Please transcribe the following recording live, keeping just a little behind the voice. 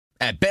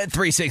At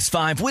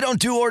Bet365, we don't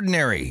do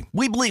ordinary.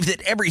 We believe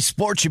that every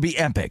sport should be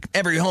epic.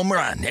 Every home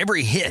run,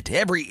 every hit,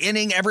 every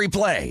inning, every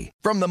play.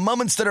 From the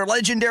moments that are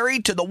legendary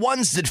to the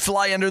ones that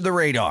fly under the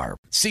radar.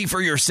 See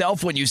for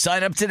yourself when you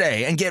sign up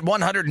today and get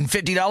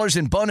 $150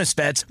 in bonus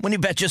bets when you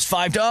bet just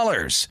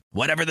 $5.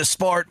 Whatever the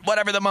sport,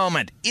 whatever the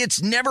moment,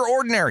 it's never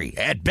ordinary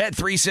at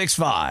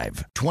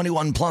Bet365.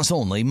 21 plus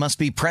only. Must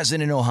be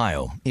present in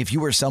Ohio. If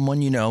you or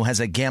someone you know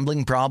has a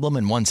gambling problem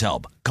and wants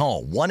help,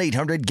 call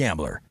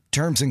 1-800-GAMBLER.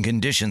 Terms and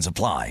conditions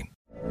apply.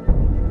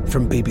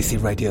 From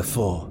BBC Radio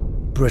 4,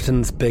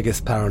 Britain's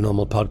biggest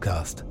paranormal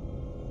podcast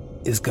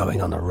is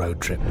going on a road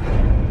trip.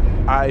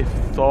 I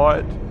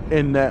thought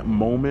in that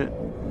moment,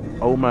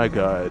 oh my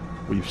God,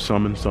 we've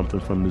summoned something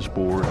from this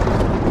board.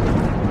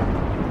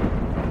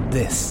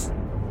 This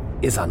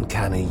is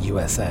Uncanny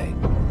USA.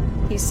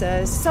 He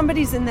says,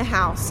 somebody's in the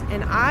house,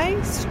 and I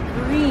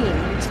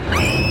screamed.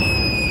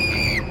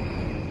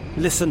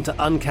 Listen to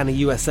Uncanny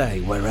USA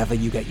wherever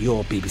you get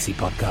your BBC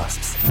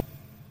podcasts,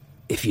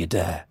 if you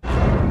dare.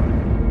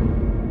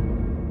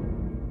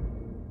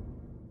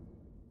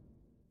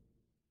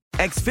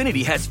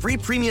 Xfinity has free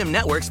premium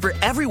networks for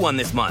everyone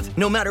this month,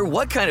 no matter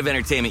what kind of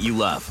entertainment you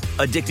love.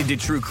 Addicted to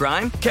true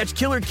crime? Catch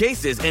killer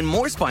cases and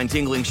more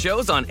spine-tingling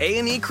shows on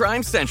A&E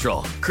Crime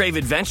Central. Crave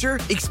adventure?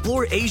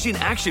 Explore Asian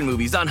action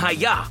movies on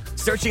Hi-YAH.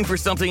 Searching for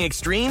something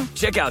extreme?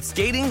 Check out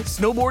skating,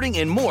 snowboarding,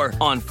 and more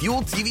on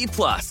Fuel TV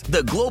Plus,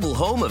 the global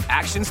home of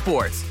action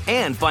sports.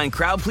 And find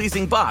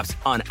crowd-pleasing bops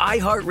on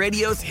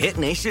iHeartRadio's Hit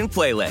Nation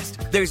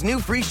playlist. There's new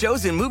free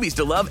shows and movies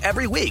to love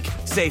every week.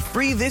 Say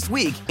free this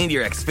week in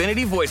your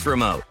Xfinity voice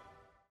remote.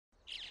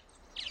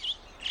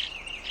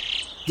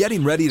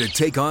 Getting ready to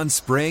take on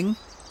spring?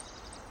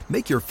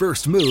 Make your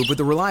first move with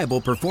the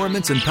reliable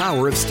performance and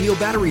power of Steel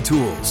battery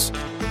tools.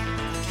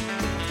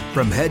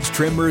 From hedge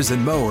trimmers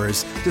and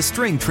mowers to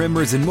string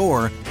trimmers and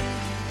more,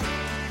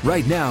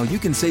 right now you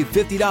can save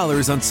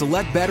 $50 on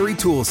select battery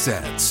tool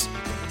sets.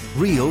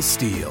 Real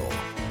Steel.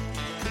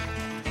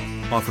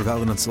 Offer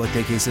valid on select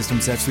AK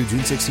system sets through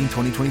June 16,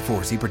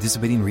 2024. See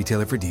participating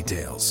retailer for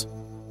details.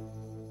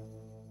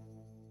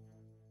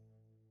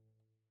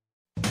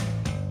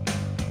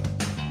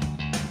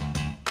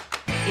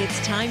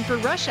 It's time for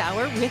Rush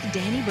Hour with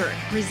Danny Burke,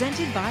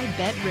 presented by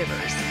Bet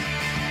Rivers.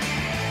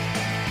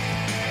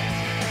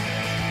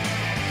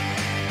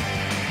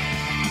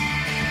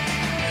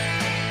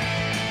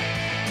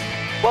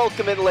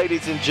 Welcome in,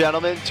 ladies and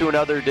gentlemen, to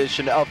another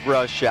edition of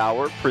Rush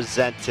Hour,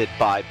 presented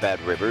by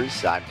Bet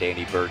Rivers. I'm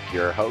Danny Burke,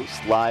 your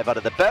host, live out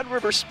of the Bet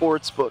Rivers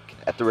Sportsbook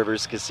at the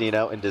Rivers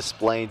Casino in Des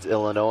Plaines,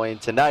 Illinois.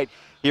 And tonight,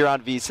 here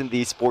on VSiN,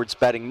 the Sports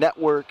Betting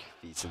Network,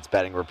 VSiN's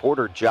betting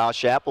reporter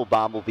Josh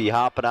Applebaum will be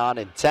hopping on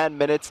in 10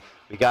 minutes.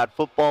 We got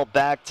football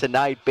back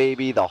tonight,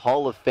 baby. The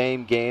Hall of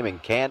Fame game in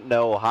Canton,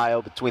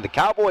 Ohio, between the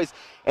Cowboys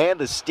and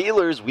the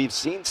Steelers. We've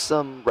seen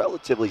some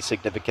relatively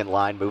significant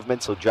line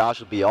movement, so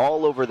Josh will be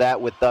all over that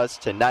with us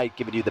tonight,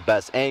 giving you the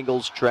best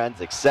angles,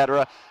 trends,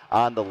 etc.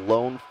 on the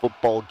lone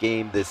football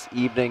game this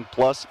evening.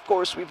 Plus, of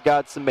course, we've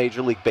got some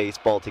Major League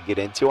Baseball to get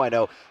into. I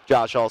know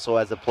Josh also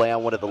has a play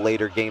on one of the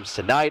later games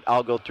tonight.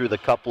 I'll go through the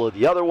couple of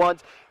the other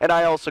ones. And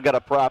I also got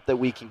a prop that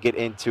we can get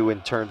into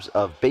in terms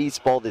of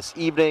baseball this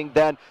evening.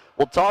 Then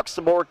we'll talk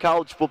some more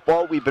college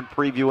football. We've been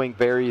previewing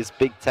various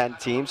Big Ten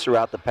teams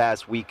throughout the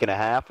past week and a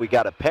half. We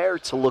got a pair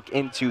to look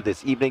into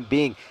this evening,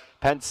 being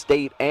Penn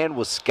State and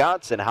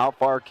Wisconsin. How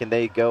far can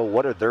they go?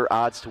 What are their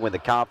odds to win the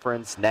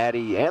conference,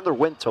 Natty, and their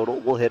win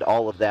total? We'll hit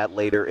all of that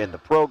later in the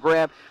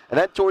program. And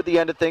then toward the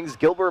end of things,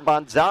 Gilbert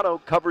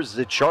Manzano covers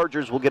the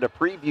Chargers. We'll get a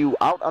preview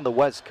out on the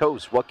West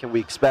Coast. What can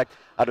we expect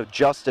out of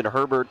Justin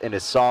Herbert in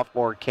his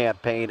sophomore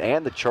campaign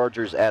and the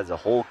Chargers as a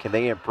whole? Can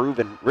they improve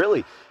and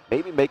really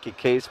maybe make a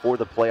case for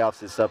the playoffs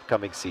this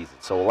upcoming season?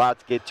 So a lot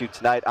to get to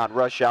tonight on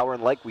Rush Hour.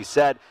 And like we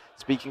said,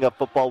 speaking of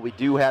football, we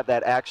do have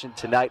that action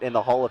tonight in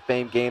the Hall of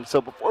Fame game.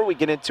 So before we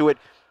get into it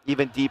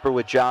even deeper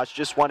with Josh,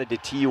 just wanted to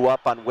tee you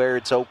up on where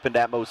it's opened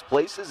at most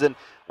places and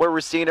where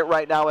we're seeing it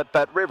right now at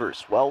Bet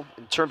Rivers. Well,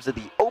 in terms of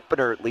the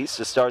opener, at least,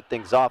 to start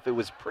things off, it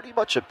was pretty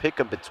much a pick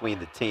 'em between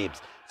the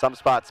teams. Some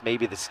spots,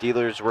 maybe the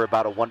Steelers were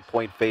about a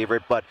 1-point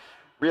favorite, but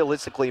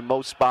realistically,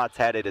 most spots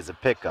had it as a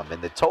pick 'em,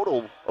 and the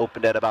total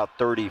opened at about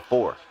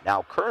 34.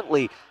 Now,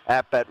 currently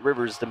at Bet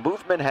Rivers, the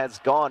movement has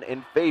gone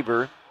in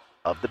favor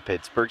of the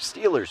Pittsburgh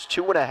Steelers.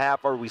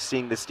 2.5 are we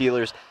seeing the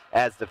Steelers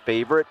as the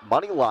favorite.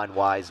 Money line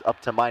wise, up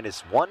to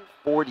minus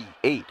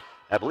 148.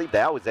 I believe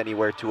that was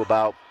anywhere to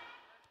about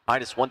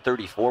minus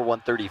 134,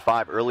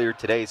 135 earlier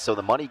today. So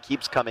the money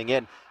keeps coming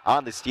in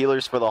on the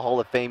Steelers for the Hall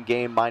of Fame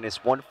game.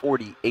 Minus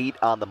 148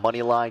 on the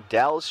money line.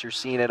 Dallas, you're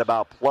seeing it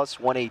about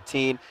plus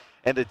 118.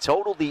 And the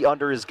total, the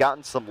under, has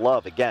gotten some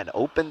love. Again,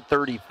 open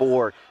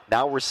 34.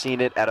 Now we're seeing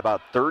it at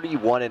about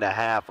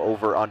 31.5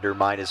 over under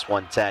minus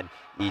 110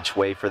 each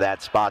way for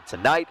that spot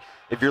tonight.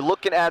 If you're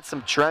looking at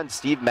some trends,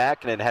 Steve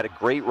Makinen had a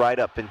great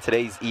write-up in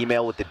today's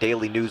email with the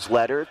daily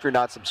newsletter. If you're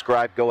not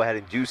subscribed, go ahead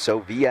and do so.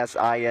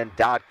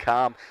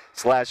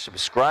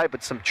 VSIN.com/subscribe.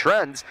 But some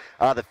trends,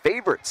 the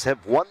favorites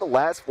have won the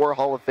last 4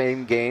 Hall of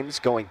Fame games,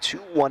 going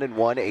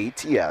 2-1-1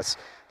 ATS.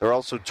 They're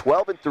also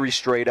 12-3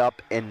 straight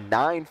up and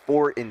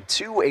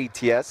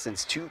 9-4-2 ATS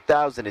since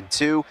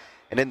 2002.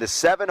 And in the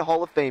 7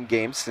 Hall of Fame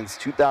games since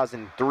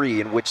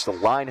 2003 in which the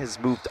line has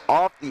moved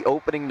off the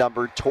opening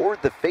number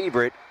toward the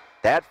favorite,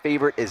 that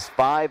favorite is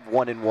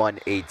 5-1-1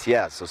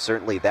 ATS. So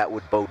certainly that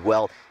would bode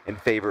well in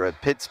favor of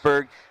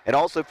Pittsburgh. And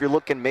also if you're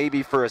looking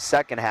maybe for a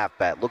second half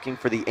bet, looking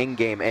for the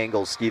in-game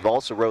angle, Steve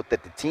also wrote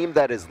that the team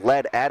that is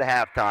led at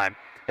halftime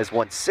has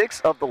won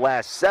 6 of the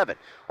last 7.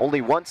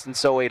 Only once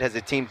since 08 has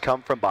a team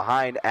come from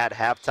behind at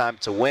halftime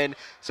to win.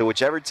 So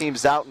whichever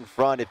team's out in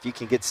front, if you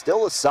can get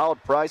still a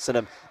solid price on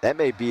them, that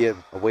may be a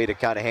way to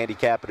kind of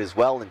handicap it as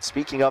well. And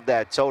speaking of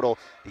that total,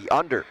 the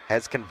under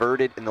has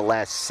converted in the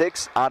last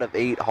 6 out of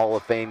 8 Hall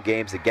of Fame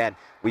games. Again,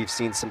 we've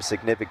seen some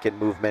significant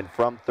movement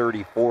from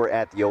 34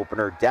 at the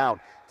opener down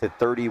to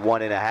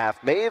 31.5.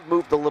 May have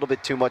moved a little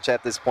bit too much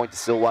at this point to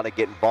still want to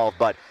get involved,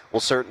 but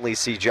we'll certainly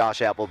see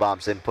Josh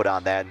Applebaum's input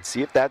on that and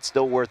see if that's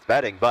still worth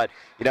betting. But,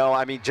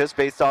 just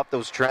based off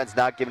those trends,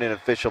 not giving an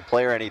official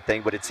play or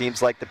anything, but it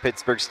seems like the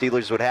Pittsburgh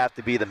Steelers would have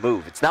to be the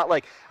move. It's not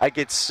like I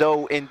get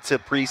so into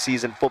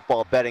preseason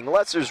football betting,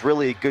 unless there's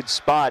really a good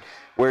spot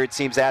where it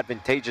seems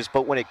advantageous.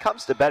 But when it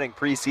comes to betting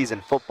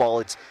preseason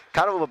football, it's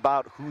kind of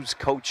about who's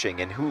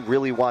coaching and who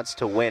really wants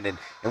to win and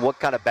what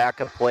kind of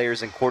backup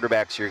players and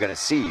quarterbacks you're going to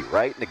see,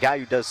 right? And the guy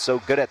who does so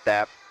good at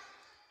that,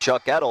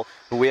 Chuck Edel,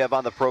 who we have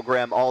on the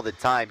program all the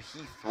time,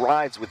 he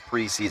thrives with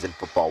preseason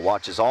football,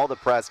 watches all the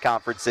press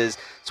conferences.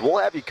 So we'll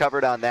have you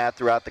covered on that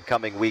throughout the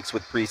coming weeks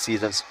with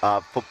preseason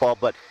football.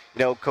 But,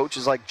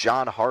 coaches like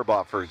John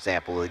Harbaugh, for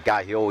example, the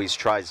guy who always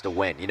tries to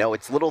win.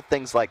 It's little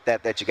things like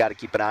that you got to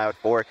keep an eye out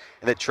for.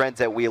 And the trends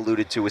that we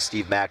alluded to with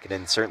Steve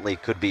Makinen certainly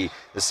could be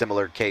the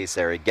similar case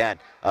there. Again,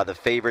 the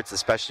favorites,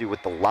 especially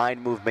with the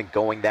line movement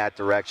going that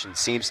direction,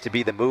 seems to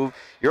be the move.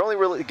 You're only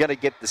really going to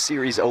get the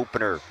series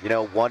opener,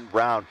 one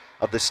round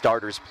of the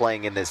starters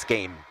playing in this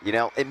game,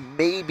 and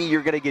maybe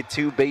you're going to get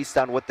 2 based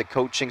on what the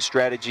coaching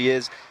strategy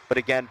is. But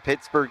again,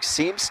 Pittsburgh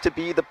seems to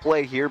be the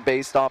play here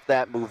based off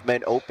that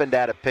movement. Opened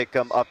at a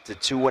pick'em up to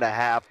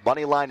 2.5.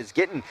 Money line is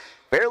getting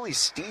fairly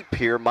steep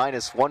here,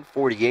 minus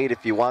 148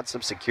 if you want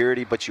some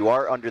security, but you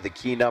are under the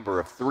key number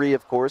of 3,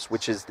 of course,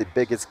 which is the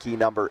biggest key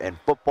number in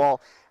football.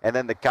 And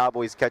then the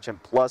Cowboys catching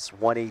plus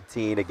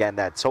 118. Again,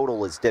 that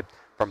total is dipped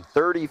from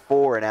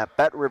 34, and at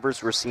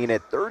BetRivers we're seeing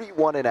it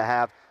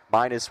 31.5.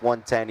 minus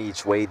 110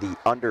 each way. The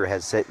under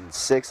has hit in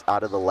 6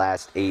 out of the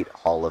last 8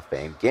 Hall of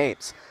Fame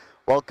games.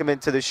 Welcome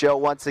into the show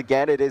once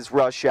again. It is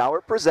Rush Hour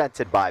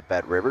presented by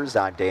BetRivers.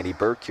 I'm Danny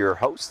Burke, your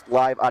host,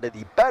 live out of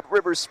the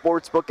BetRivers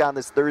Sportsbook on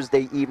this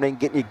Thursday evening,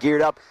 getting you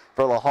geared up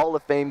for the Hall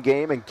of Fame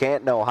game in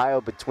Canton,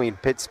 Ohio between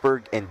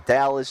Pittsburgh and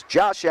Dallas.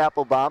 Josh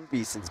Applebaum,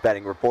 VSiN's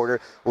betting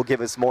reporter, will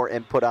give us more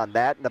input on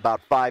that in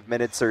about 5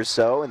 minutes or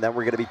so. And then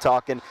we're going to be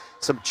talking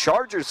some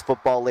Chargers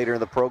football later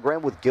in the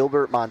program with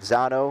Gilbert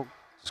Manzano.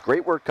 It's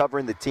great work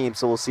covering the team,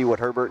 so we'll see what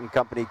Herbert and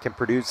company can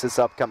produce this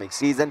upcoming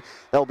season.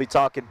 They'll be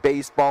talking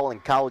baseball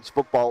and college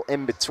football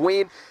in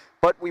between.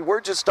 But we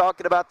were just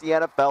talking about the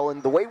NFL,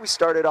 and the way we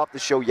started off the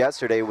show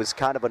yesterday was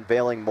kind of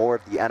unveiling more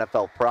of the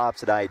NFL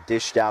props that I had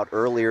dished out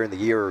earlier in the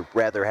year, or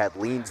rather had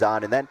leans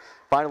on, and then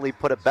finally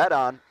put a bet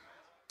on.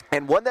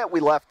 And one that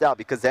we left out,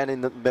 because then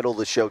in the middle of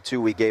the show, too,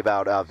 we gave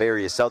out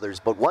various others.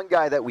 But one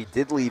guy that we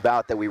did leave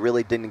out that we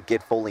really didn't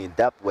get fully in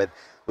depth with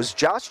was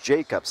Josh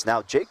Jacobs.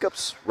 Now,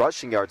 Jacobs'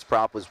 rushing yards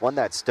prop was one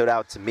that stood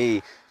out to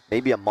me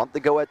maybe a month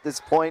ago at this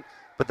point.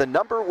 But the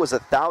number was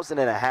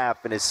 1,500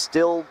 and is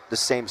still the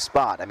same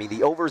spot. I mean,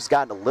 the over's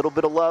gotten a little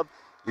bit of love.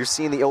 You're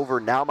seeing the over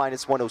now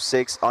minus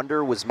 106.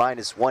 Under was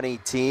minus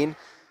 118.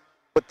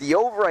 But the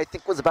over, I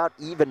think, was about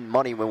even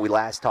money when we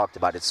last talked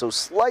about it. So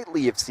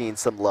slightly you've seen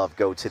some love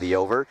go to the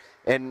over.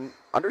 And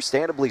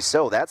understandably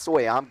so. That's the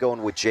way I'm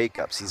going with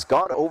Jacobs. He's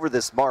gone over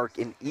this mark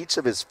in each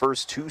of his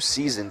first 2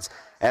 seasons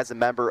as a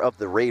member of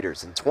the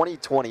Raiders. In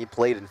 2020,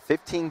 played in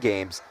 15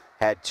 games,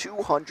 had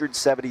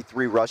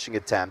 273 rushing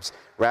attempts,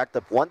 racked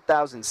up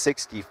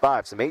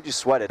 1,065, so made you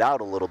sweat it out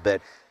a little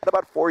bit. At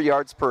about 4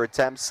 yards per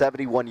attempt,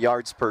 71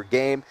 yards per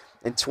game.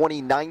 In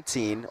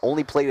 2019,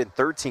 only played in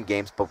 13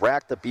 games, but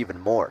racked up even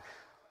more.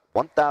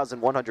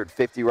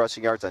 1,150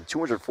 rushing yards on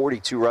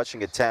 242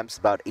 rushing attempts,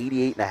 about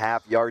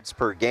 88.5 yards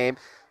per game.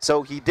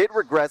 So he did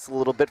regress a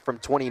little bit from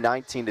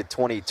 2019 to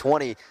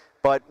 2020.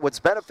 But what's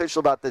beneficial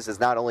about this is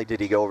not only did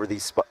he go over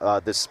this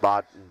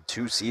spot in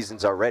 2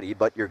 seasons already,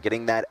 but you're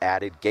getting that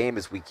added game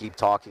as we keep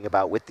talking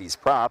about with these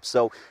props.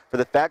 So for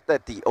the fact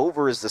that the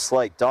over is the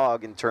slight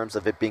dog in terms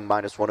of it being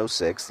minus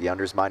 106, the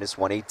under is minus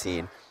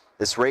 118,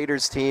 this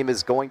Raiders team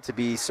is going to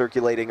be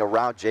circulating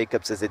around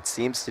Jacobs as it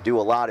seems to do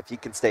a lot if he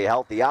can stay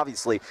healthy.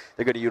 Obviously,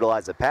 they're going to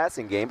utilize a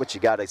passing game, but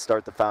you got to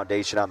start the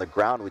foundation on the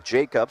ground with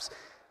Jacobs.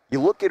 You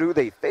look at who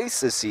they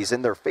face this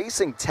season, they're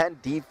facing 10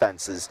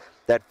 defenses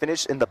that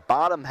finished in the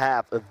bottom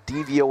half of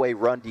DVOA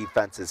run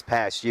defenses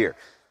past year.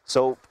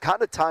 So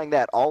kind of tying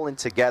that all in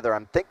together,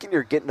 I'm thinking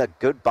you're getting a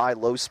good buy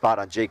low spot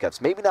on Jacobs.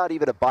 Maybe not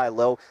even a buy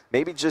low,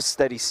 maybe just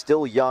that he's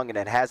still young and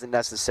it hasn't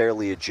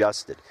necessarily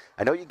adjusted.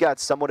 I know you got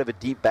somewhat of a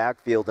deep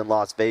backfield in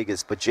Las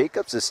Vegas, but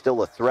Jacobs is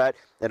still a threat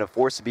and a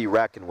force to be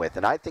reckoned with.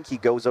 And I think he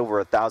goes over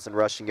 1,000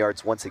 rushing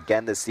yards once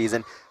again this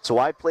season. So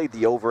I played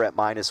the over at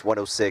minus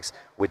 106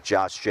 with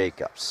Josh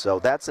Jacobs. So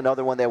that's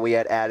another one that we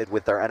had added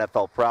with our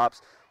NFL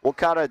props. We'll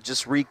kind of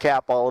just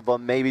recap all of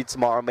them maybe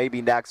tomorrow,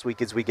 maybe next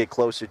week as we get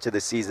closer to the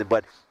season,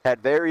 but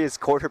had various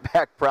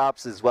quarterback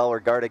props as well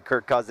regarding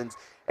Kirk Cousins,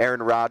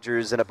 Aaron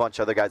Rodgers, and a bunch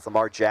of other guys.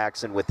 Lamar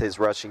Jackson with his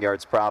rushing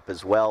yards prop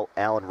as well,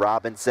 Allen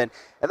Robinson,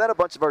 and then a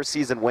bunch of our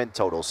season win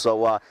totals. So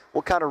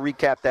we'll kind of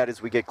recap that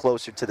as we get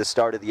closer to the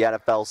start of the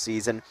NFL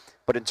season.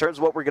 But in terms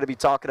of what we're going to be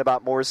talking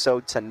about more so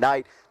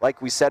tonight,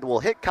 like we said, we'll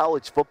hit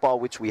college football,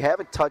 which we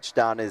haven't touched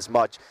on as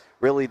much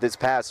really this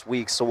past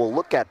week. So we'll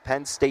look at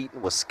Penn State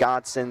and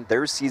Wisconsin,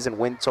 their season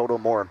win total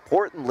more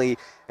importantly,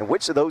 and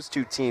which of those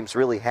two teams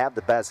really have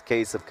the best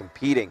case of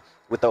competing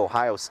with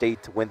Ohio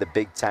State to win the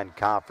Big Ten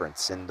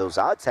Conference. And those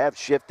odds have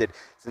shifted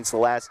since the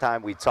last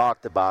time we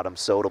talked about them.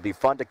 So it'll be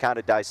fun to kind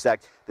of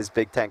dissect this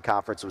Big Ten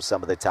Conference with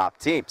some of the top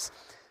teams.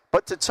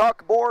 But to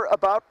talk more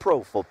about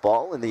pro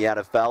football in the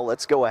NFL,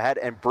 let's go ahead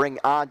and bring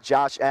on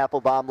Josh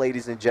Applebaum,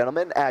 ladies and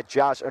gentlemen, at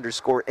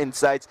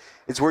Josh_Insights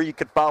is where you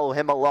can follow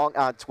him along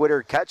on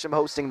Twitter. Catch him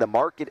hosting the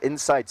Market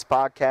Insights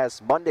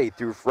podcast Monday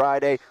through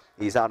Friday.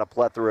 He's on a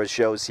plethora of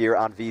shows here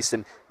on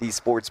VSiN, the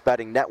Sports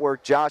Betting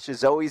Network. Josh,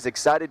 is always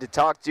excited to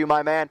talk to you,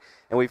 my man.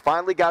 And we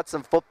finally got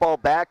some football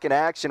back in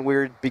action. We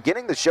were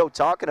beginning the show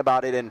talking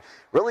about it and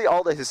really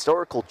all the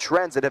historical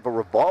trends that have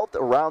revolved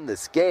around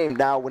this game.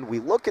 Now, when we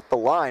look at the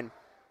line,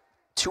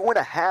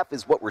 2.5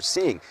 is what we're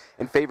seeing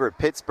in favor of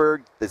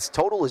Pittsburgh. This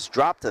total has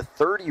dropped to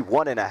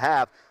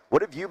 31.5.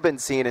 What have you been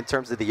seeing in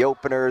terms of the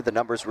opener, the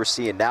numbers we're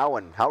seeing now,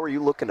 and how are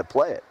you looking to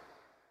play it?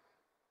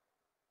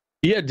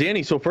 Yeah,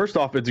 Danny, so first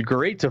off, it's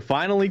great to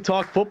finally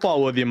talk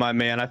football with you, my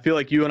man. I feel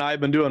like you and I have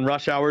been doing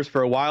rush hours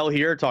for a while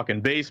here,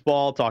 talking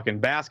baseball, talking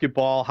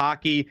basketball,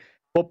 hockey.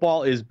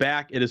 Football is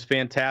back. It is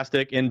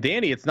fantastic. And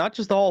Danny, it's not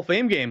just the Hall of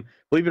Fame game.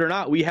 Believe it or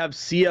not, we have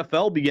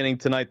CFL beginning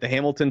tonight. The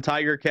Hamilton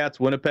Tiger Cats,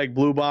 Winnipeg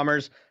Blue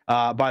Bombers.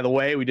 By the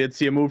way, we did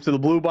see a move to the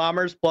Blue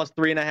Bombers, plus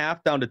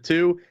 3.5 down to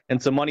 2,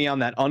 and some money on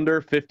that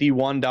under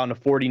 51 down to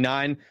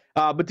 49.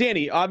 But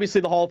Danny, obviously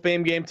the Hall of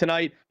Fame game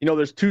tonight, you know,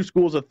 there's two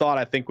schools of thought,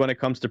 I think, when it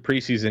comes to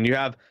preseason. You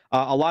have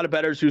a lot of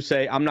bettors who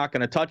say, I'm not going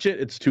to touch it.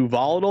 It's too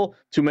volatile,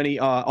 too many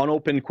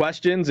unopened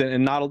questions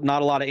and not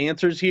a lot of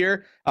answers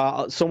here.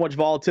 So much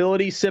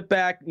volatility. Sit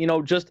back, you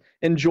know, just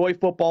enjoy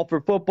football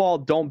for football.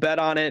 Don't bet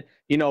on it,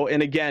 you know,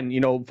 and again, you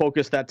know,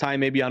 focus that time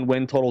maybe on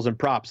win totals and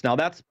props. Now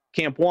that's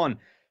camp one.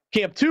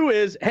 Camp two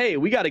is, hey,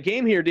 we got a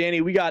game here, Danny.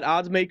 We got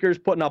odds makers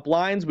putting up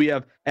lines. We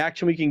have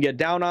action we can get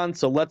down on.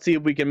 So let's see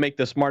if we can make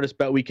the smartest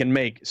bet we can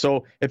make.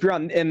 So if you're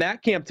in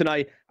that camp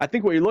tonight, I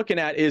think what you're looking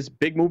at is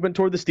big movement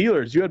toward the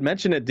Steelers. You had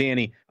mentioned it,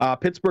 Danny.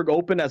 Pittsburgh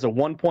opened as a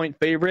 1-point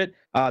favorite.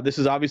 This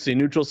is obviously a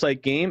neutral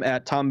site game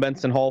at Tom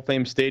Benson Hall of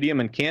Fame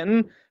Stadium in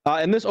Canton.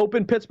 And this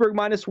opened Pittsburgh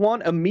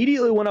 -1,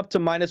 immediately went up to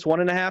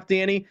 -1.5,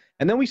 Danny.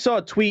 And then we saw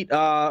a tweet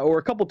or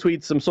a couple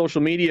tweets, some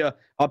social media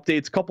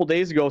updates a couple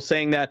days ago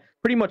saying that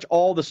pretty much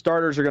all the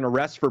starters are going to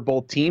rest for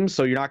both teams.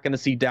 So you're not going to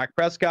see Dak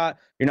Prescott.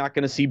 You're not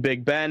going to see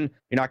Big Ben.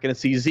 You're not going to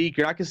see Zeke.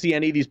 You're not going to see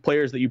any of these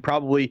players that you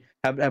probably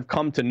have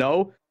come to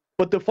know.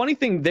 But the funny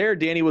thing there,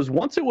 Danny, was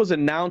once it was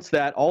announced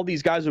that all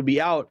these guys would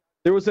be out,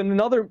 there was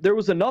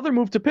another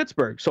move to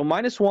Pittsburgh. So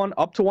 -1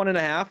 up to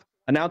 1.5.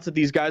 Announced that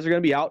these guys are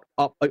going to be out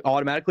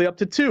automatically up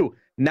to 2.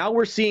 Now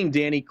we're seeing,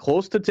 Danny,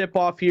 close to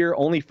tip-off here,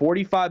 only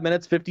 45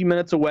 minutes, 50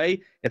 minutes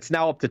away. It's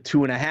now up to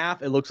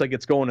 2.5. It looks like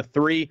it's going to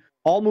 3.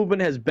 All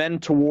movement has been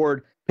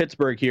toward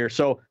Pittsburgh here.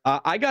 So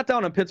I got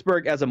down on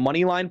Pittsburgh as a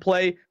money line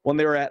play when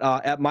they were at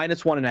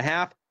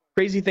 -1.5.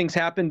 Crazy things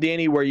happen,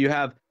 Danny, where you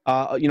have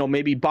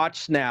maybe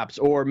botched snaps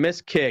or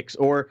missed kicks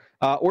or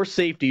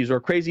safeties or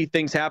crazy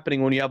things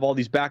happening when you have all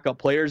these backup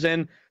players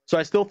in. So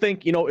I still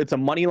think, you know, it's a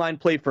money line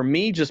play for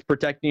me, just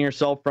protecting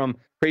yourself from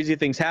crazy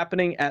things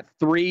happening. At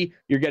 3,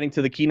 you're getting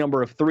to the key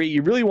number of 3.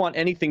 You really want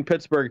anything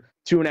Pittsburgh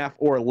 2.5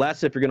 or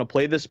less if you're going to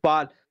play this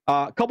spot.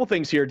 A couple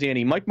things here,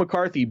 Danny. Mike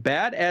McCarthy,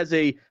 bad as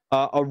a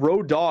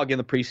road dog in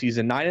the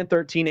preseason,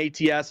 9-13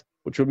 ATS,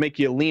 which would make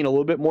you lean a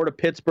little bit more to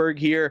Pittsburgh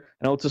here.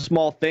 I know it's a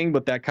small thing,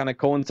 but that kind of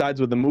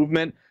coincides with the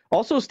movement.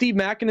 Also, Steve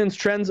Makinen's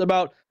trends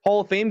about Hall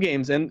of Fame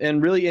games,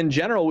 and really in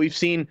general, we've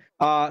seen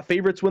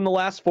favorites win the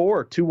last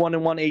 4,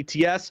 2-1-1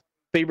 ATS,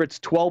 favorites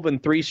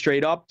 12-3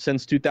 straight up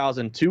since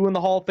 2002 in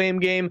the Hall of Fame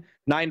game,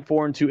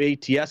 9-4-2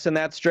 ATS in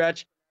that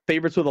stretch.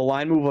 Favorites with a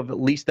line move of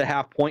at least a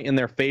half point in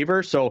their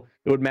favor, so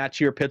it would match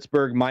here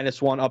Pittsburgh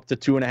 -1 up to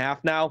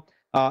 2.5 now.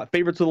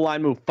 Favorites with a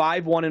line move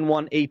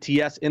 5-1-1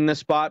 ATS in this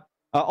spot.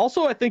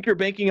 Also, I think you're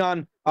banking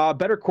on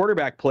better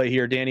quarterback play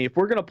here, Danny. If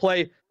we're going to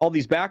play all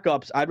these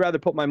backups, I'd rather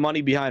put my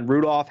money behind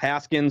Rudolph,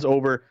 Haskins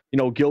over,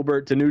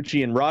 Gilbert,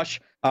 DiNucci, and Rush.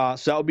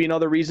 So that would be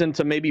another reason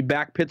to maybe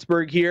back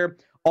Pittsburgh here.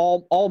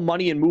 all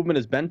money and movement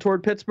has been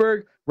toward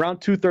Pittsburgh.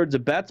 Around 2/3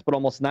 of bets, but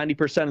almost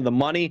 90% of the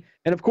money.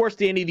 And of course,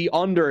 Danny, the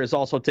under is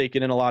also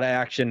taking in a lot of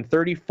action.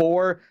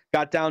 34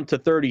 got down to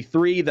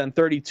 33, then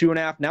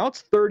 32.5. Now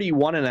it's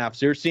 31.5.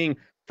 So you're seeing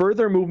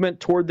further movement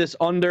toward this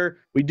under.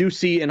 We do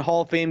see in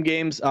Hall of Fame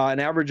games an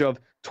average of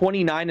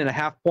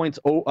 29.5 points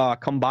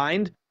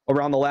combined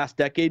around the last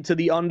decade to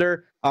the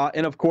under.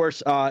 And of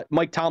course,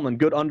 Mike Tomlin,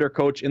 good under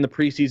coach in the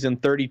preseason,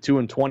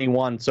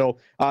 32-21. So,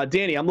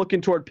 Danny, I'm looking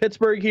toward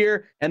Pittsburgh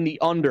here and the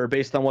under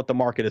based on what the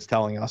market is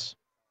telling us.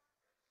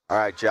 All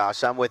right,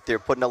 Josh, I'm with you.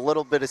 Putting a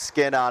little bit of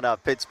skin on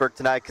Pittsburgh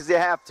tonight because you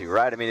have to,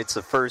 right? I mean, it's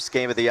the first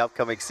game of the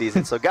upcoming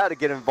season, so got to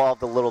get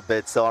involved a little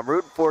bit. So I'm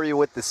rooting for you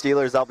with the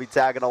Steelers. I'll be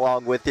tagging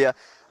along with you.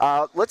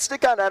 Let's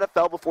stick on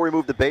NFL before we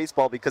move to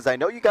baseball because I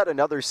know you got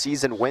another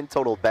season win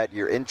total bet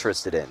you're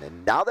interested in.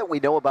 And now that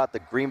we know about the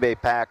Green Bay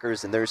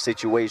Packers and their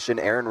situation,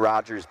 Aaron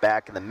Rodgers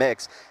back in the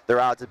mix,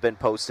 their odds have been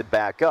posted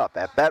back up.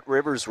 At Bet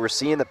Rivers, we're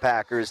seeing the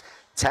Packers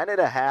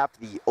 10.5.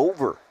 The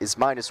over is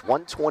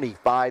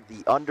 -125.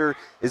 The under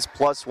is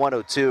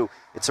 +102.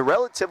 It's a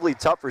relatively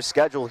tougher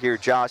schedule here,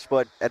 Josh,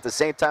 but at the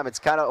same time, it's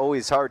kind of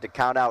always hard to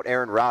count out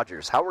Aaron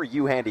Rodgers. How are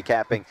you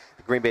handicapping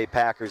the Green Bay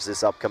Packers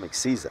this upcoming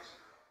season?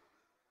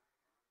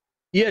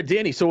 Yeah,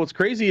 Danny. So what's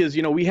crazy is,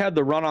 we had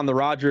the run on the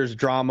Rodgers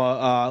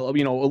drama, a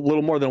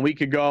little more than a week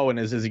ago. And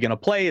is he going to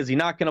play? Is he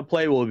not going to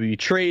play? Will he be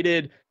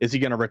traded? Is he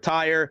going to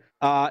retire?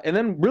 And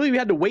then really we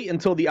had to wait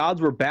until the odds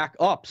were back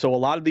up. So a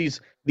lot of these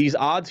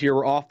odds here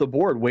were off the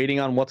board, waiting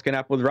on what's going to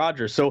happen with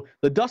Rodgers. So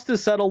the dust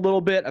has settled a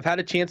little bit. I've had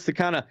a chance to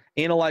kind of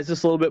analyze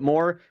this a little bit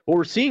more. What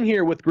we're seeing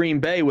here with Green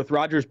Bay, with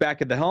Rodgers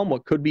back at the helm,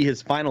 what could be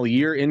his final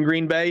year in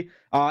Green Bay,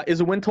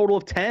 is a win total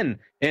of 10.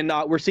 And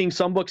we're seeing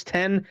some books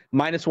 10,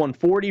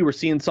 -140. We're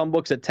seeing some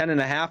books at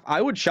 10.5.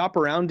 I would shop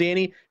around,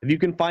 Danny. If you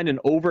can find an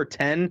over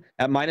 10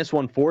 at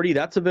 -140,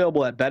 that's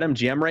available at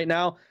BetMGM right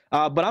now.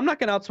 But I'm not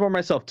going to outsmart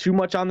myself too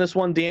much on this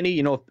one,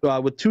 Danny.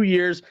 With 2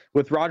 years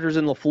with Rodgers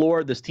and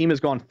LaFleur, this team has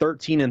gone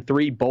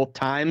 13-3 both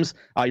times.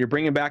 You're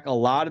bringing back a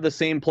lot of the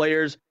same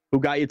players who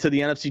got you to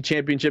the NFC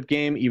Championship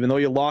game, even though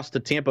you lost to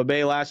Tampa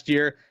Bay last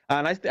year.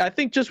 And I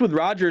think just with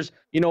Rodgers,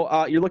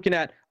 you're looking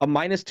at a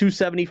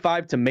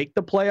 -275 to make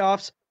the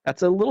playoffs.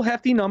 That's a little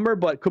hefty number,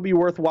 but could be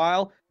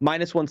worthwhile.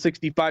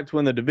 -165 to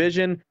win the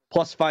division,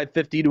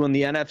 +550 to win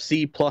the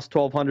NFC,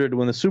 +1,200 to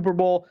win the Super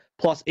Bowl,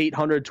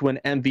 +800 to win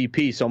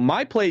MVP. So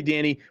my play,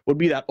 Danny, would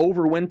be that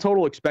over win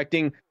total,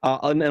 expecting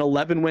an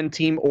 11-win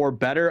team or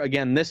better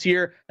again this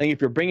year. I think if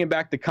you're bringing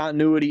back the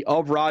continuity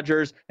of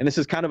Rodgers, and this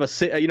is kind of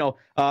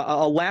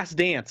a last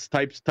dance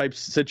type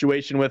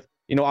situation with,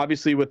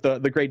 obviously with the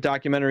great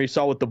documentary you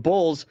saw with the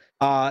Bulls,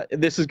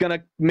 this is going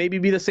to maybe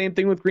be the same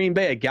thing with Green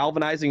Bay, a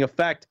galvanizing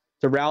effect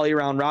to rally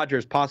around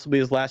Rodgers, possibly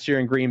his last year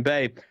in Green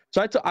Bay.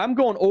 So I'm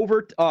going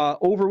over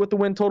with the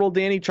win total,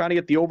 Danny, trying to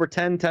get the over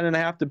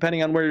 10.5,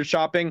 depending on where you're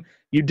shopping.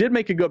 You did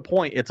make a good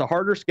point. It's a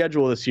harder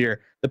schedule this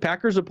year. The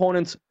Packers'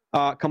 opponents'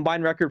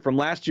 combined record from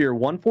last year,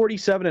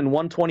 147 and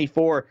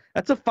 124.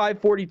 That's a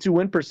 542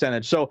 win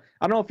percentage. So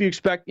I don't know if you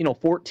expect,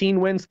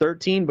 14 wins,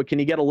 13, but can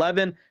you get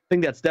 11? I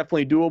think that's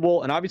definitely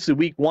doable. And obviously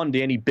week 1,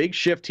 Danny, big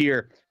shift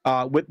here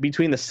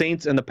between the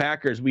Saints and the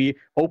Packers. We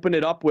opened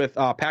it up with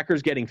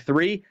Packers getting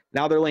 3.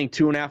 Now they're laying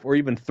 2.5 or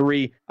even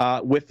 3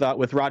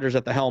 with Rodgers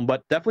at the helm.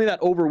 But definitely that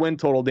over win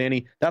total,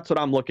 Danny. That's what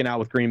I'm looking at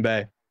with Green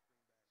Bay.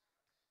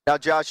 Now,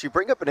 Josh, you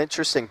bring up an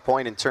interesting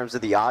point in terms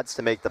of the odds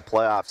to make the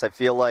playoffs. I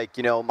feel like,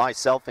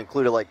 myself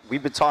included,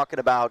 we've been talking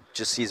about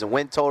just season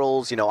win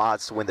totals,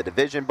 odds to win the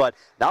division, but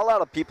not a lot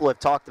of people have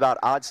talked about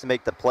odds to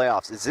make the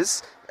playoffs. Is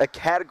this a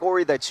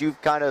category that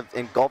you've kind of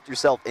engulfed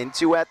yourself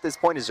into at this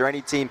point? Is there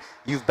any team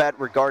you've bet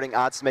regarding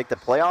odds to make the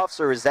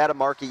playoffs, or is that a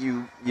market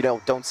you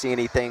don't see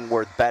anything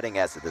worth betting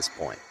as at this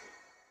point?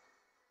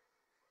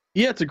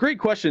 Yeah, it's a great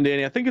question,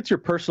 Danny. I think it's your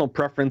personal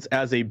preference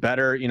as a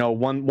bettor.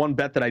 One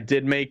bet that I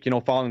did make,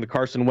 following the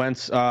Carson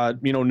Wentz,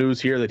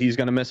 news here that he's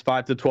going to miss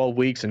 5 to 12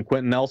 weeks and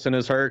Quentin Nelson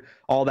is hurt,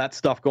 all that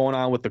stuff going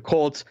on with the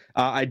Colts.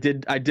 I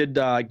did get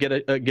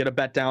a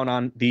bet down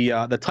on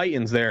the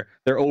Titans there,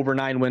 their over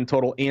 9 win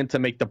total and to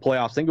make the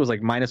playoffs. I think it was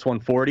like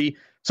 -140.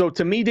 So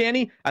to me,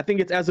 Danny, I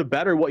think it's as a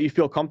bettor what you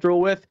feel comfortable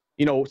with.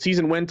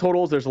 Season win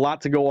totals, there's a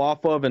lot to go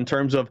off of in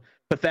terms of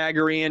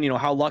Pythagorean,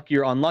 how lucky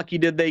or unlucky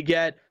did they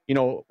get?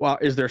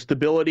 Is there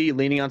stability,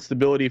 leaning on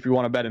stability if you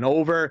want to bet an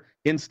over,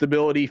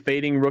 instability,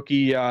 fading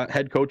rookie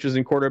head coaches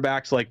and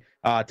quarterbacks, like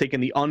taking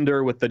the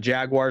under with the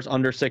Jaguars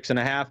under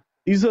 6.5.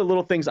 These are the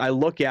little things I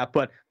look at.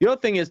 But the other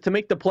thing is to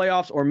make the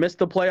playoffs or miss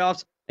the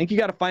playoffs, I think you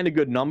got to find a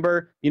good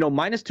number.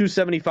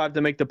 -275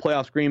 to make the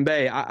playoffs, Green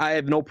Bay. I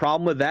have no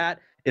problem with that.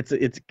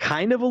 It's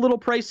kind of a little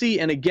pricey.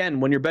 And again,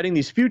 when you're betting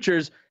these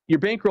futures, your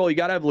bankroll, you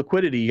got to have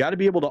liquidity. You got to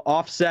be able to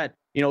offset,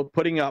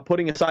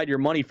 putting aside your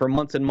money for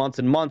months and months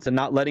and months and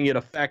not letting it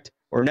affect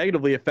or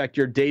negatively affect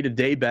your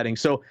day-to-day betting.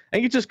 So I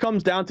think it just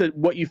comes down to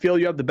what you feel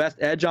you have the best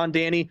edge on,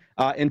 Danny.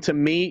 And to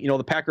me,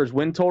 the Packers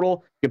win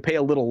total, you can pay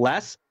a little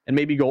less and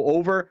maybe go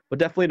over, but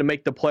definitely to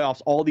make the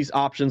playoffs, all these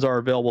options are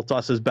available to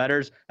us as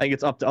bettors. I think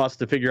it's up to us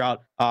to figure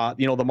out,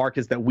 the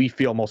markets that we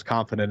feel most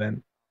confident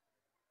in.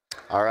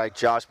 All right,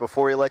 Josh,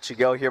 before we let you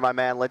go here, my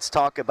man, let's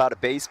talk about a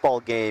baseball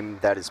game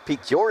that has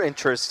piqued your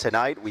interest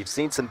tonight. We've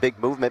seen some big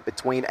movement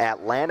between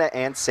Atlanta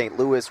and St.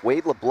 Louis.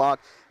 Wade LeBlanc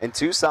and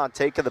Tucson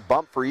taking the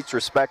bump for each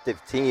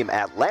respective team.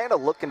 Atlanta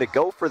looking to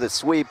go for the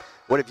sweep.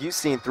 What have you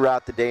seen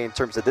throughout the day in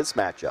terms of this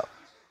matchup?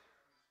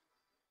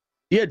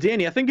 Yeah,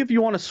 Danny, I think if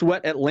you want to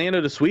sweat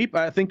Atlanta to sweep,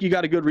 I think you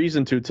got a good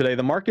reason to today.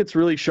 The market's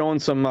really showing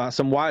some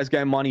wise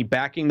guy money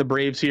backing the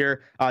Braves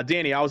here.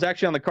 Danny, I was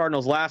actually on the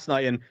Cardinals last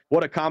night, and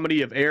what a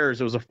comedy of errors.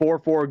 It was a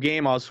 4-4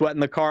 game. I was sweating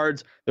the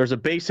Cards. There's a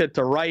base hit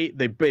to right.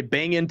 They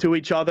bang into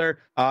each other,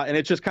 and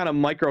it's just kind of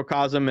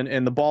microcosm,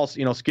 and the ball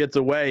skids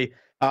away.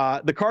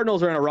 The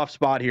Cardinals are in a rough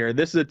spot here.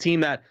 This is a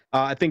team that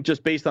I think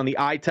just based on the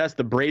eye test,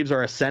 the Braves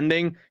are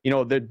ascending.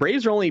 The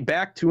Braves are only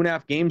back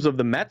 2.5 games of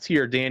the Mets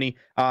here, Danny,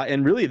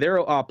 and really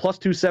they're plus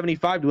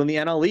 275 to win the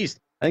NL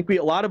East. I think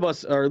a lot of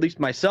us, or at least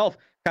myself,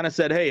 kind of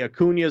said, hey,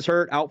 Acuna's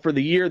hurt, out for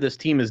the year. This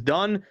team is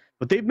done.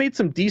 But they've made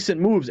some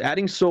decent moves,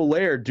 adding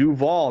Soler,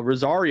 Duvall,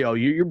 Rosario.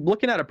 You're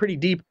looking at a pretty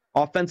deep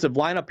offensive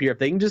lineup here. If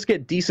they can just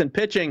get decent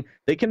pitching,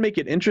 they can make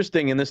it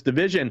interesting in this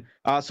division.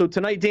 So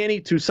tonight, Danny,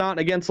 Tucson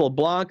against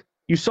LeBlanc.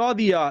 You saw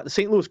the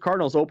St. Louis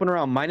Cardinals open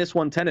around minus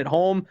 110 at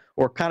home,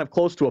 or kind of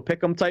close to a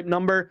pick'em type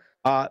number.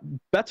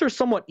 Bets are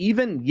somewhat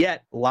even,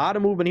 yet a lot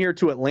of movement here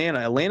to Atlanta.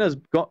 Atlanta's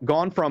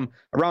gone from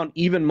around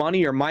even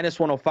money or minus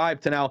 105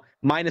 to now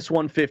minus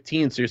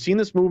 115. So you're seeing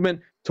this movement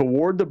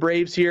toward the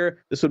Braves here.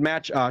 This would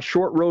match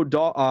short road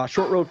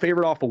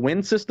favorite off a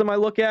win system I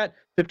look at,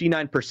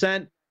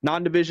 59%.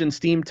 Non-division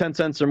steam, 10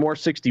 cents or more,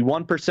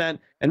 61%.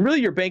 And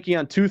really you're banking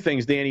on two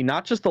things, Danny,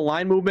 not just the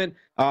line movement,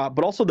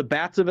 but also the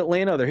bats of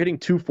Atlanta. They're hitting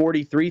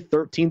 243,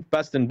 13th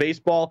best in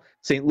baseball.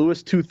 St.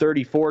 Louis,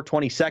 234,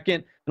 22nd.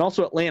 And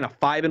also Atlanta,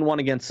 5-1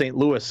 against St.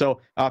 Louis.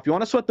 So if you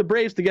want to sweat the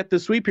Braves to get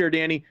this sweep here,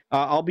 Danny,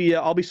 I'll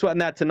be sweating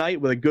that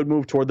tonight with a good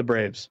move toward the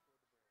Braves.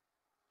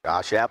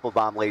 Josh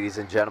Applebaum, ladies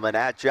and gentlemen,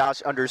 at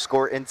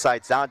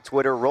Josh_Insights on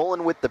Twitter,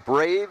 rolling with the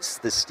Braves,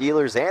 the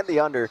Steelers, and the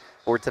under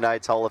for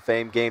tonight's Hall of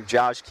Fame game.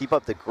 Josh, keep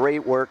up the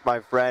great work, my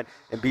friend,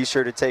 and be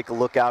sure to take a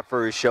look out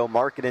for his show,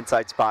 Market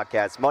Insights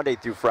Podcast, Monday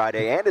through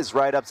Friday, and his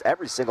write-ups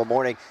every single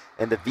morning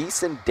in the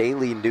VSiN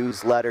Daily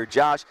Newsletter.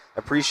 Josh,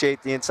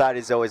 appreciate the insight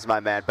as always, my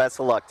man.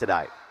 Best of luck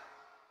tonight.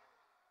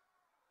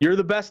 You're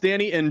the best,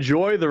 Danny.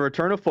 Enjoy the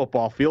return of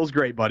football. Feels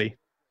great, buddy.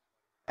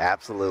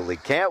 Absolutely.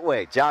 Can't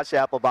wait. Josh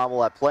Applebaum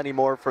will have plenty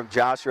more from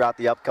Josh throughout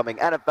the upcoming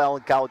NFL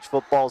and college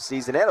football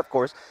season. And, of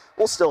course,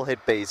 we'll still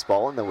hit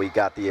baseball. And then we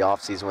got the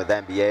offseason with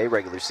NBA,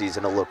 regular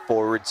season to look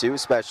forward to.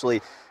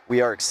 Especially, we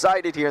are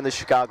excited here in the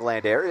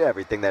Chicagoland area,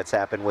 everything that's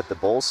happened with the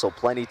Bulls. So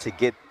plenty to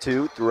get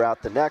to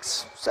throughout the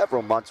next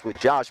several months with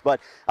Josh. But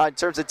in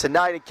terms of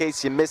tonight, in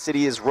case you missed it,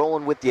 he is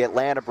rolling with the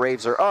Atlanta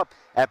Braves. Are up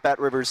at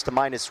BetRivers to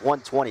minus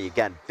 120.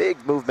 Again,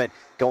 big movement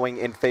going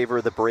in favor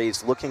of the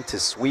Braves, looking to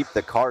sweep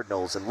the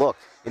Cardinals. And look,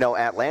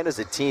 Atlanta's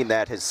a team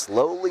that has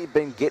slowly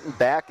been getting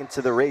back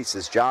into the race,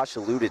 as Josh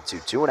alluded to,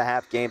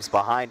 2.5 games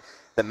behind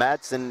the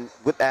Mets. And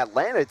with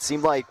Atlanta, it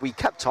seemed like we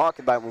kept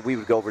talking about when we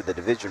would go over the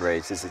division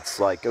races. It's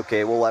like,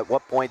 okay, well, at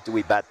what point do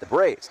we bet the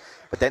Braves?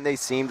 But then they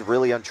seemed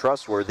really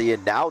untrustworthy,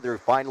 and now they're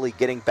finally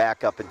getting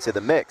back up into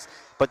the mix.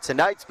 But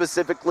tonight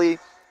specifically,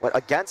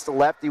 against the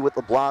lefty with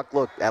LeBlanc,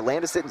 look,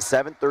 Atlanta's hitting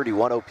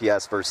 731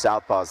 OPS versus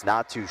Southpaws,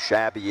 not too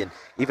shabby, and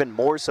even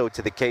more so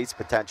to the case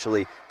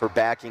potentially for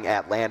backing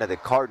Atlanta. The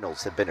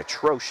Cardinals have been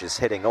atrocious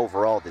hitting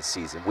overall this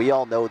season. We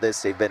all know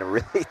this. They've been a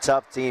really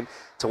tough team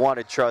to want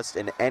to trust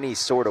in any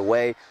sort of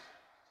way.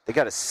 They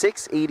got a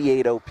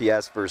 688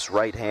 OPS versus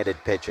right-handed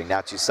pitching.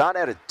 Now, Tucson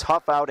had a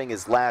tough outing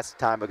his last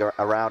time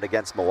around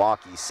against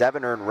Milwaukee,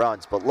 7 earned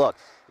runs, but look,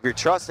 if you're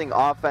trusting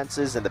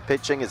offenses and the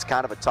pitching is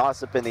kind of a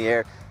toss-up in the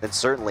air, then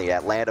certainly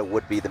Atlanta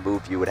would be the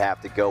move you would have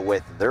to go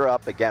with. And they're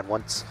up again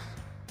once,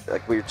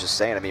 like we were just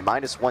saying,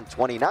 minus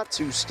 120, not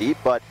too steep,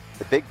 but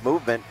the big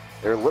movement,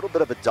 they're a little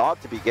bit of a dog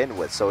to begin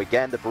with. So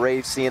again, the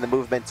Braves seeing the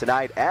movement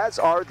tonight, as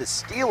are the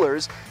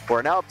Steelers, who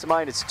are now up to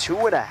minus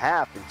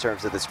 2.5 in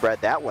terms of the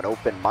spread. That one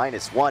open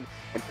minus 1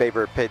 in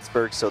favor of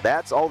Pittsburgh. So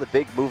that's all the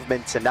big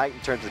movement tonight in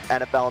terms of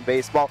NFL and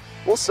baseball.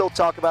 We'll still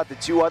talk about the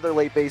 2 other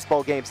late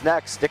baseball games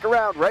next. Stick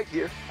around right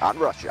here on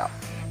Rush Hour.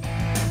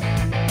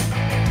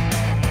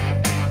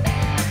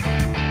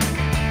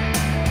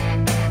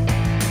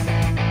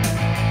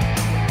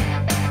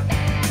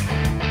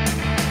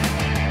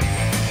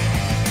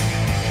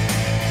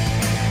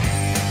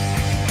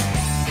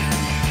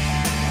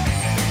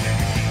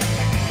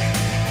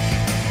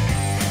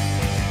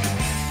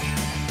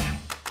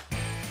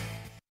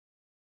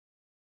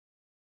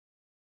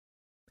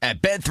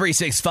 At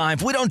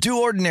Bet365, we don't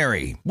do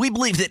ordinary. We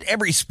believe that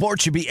every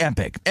sport should be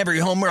epic. Every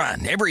home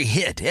run, every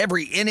hit,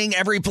 every inning,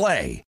 every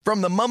play.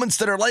 From the moments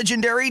that are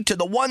legendary to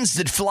the ones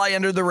that fly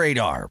under the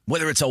radar.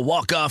 Whether it's a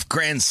walk-off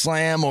grand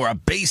slam or a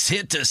base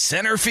hit to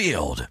center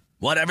field.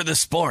 Whatever the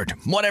sport,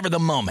 whatever the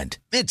moment.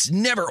 It's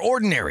never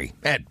ordinary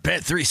at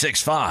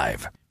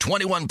Bet365.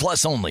 21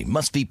 plus only.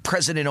 Must be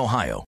present in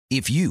Ohio.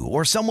 If you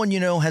or someone you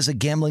know has a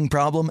gambling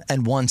problem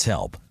and wants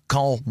help,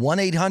 call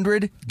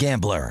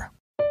 1-800-GAMBLER.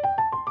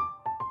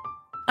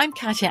 I'm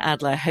Katya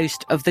Adler,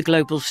 host of The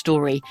Global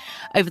Story.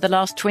 Over the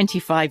last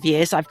 25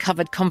 years, I've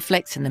covered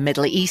conflicts in the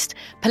Middle East,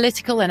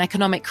 political and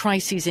economic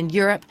crises in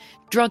Europe,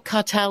 drug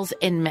cartels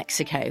in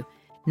Mexico.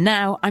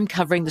 Now I'm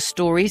covering the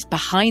stories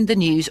behind the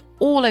news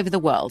all over the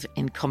world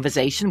in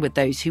conversation with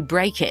those who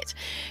break it.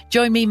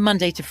 Join me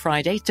Monday to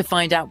Friday to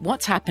find out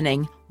what's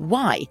happening,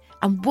 why,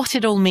 and what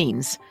it all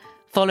means.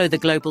 Follow The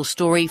Global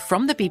Story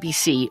from the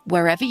BBC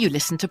wherever you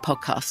listen to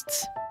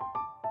podcasts.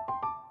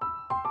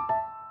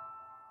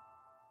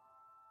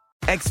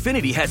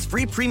 Xfinity has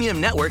free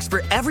premium networks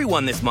for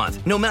everyone this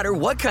month, no matter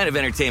what kind of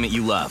entertainment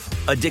you love.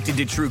 Addicted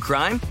to true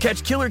crime?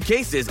 Catch killer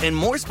cases and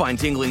more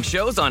spine-tingling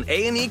shows on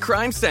A&E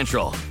Crime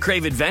Central.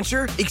 Crave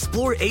adventure?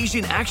 Explore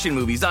Asian action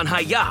movies on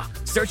Hi-YAH.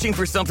 Searching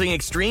for something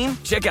extreme?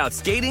 Check out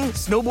skating,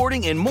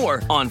 snowboarding, and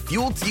more on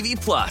Fuel TV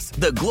Plus,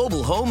 the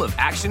global home of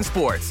action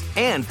sports.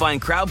 And find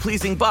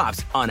crowd-pleasing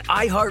bops on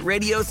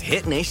iHeartRadio's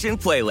Hit Nation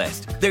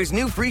playlist. There's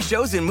new free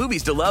shows and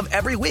movies to love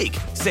every week.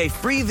 Say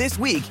free this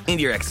week in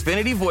your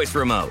Xfinity voice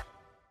remote.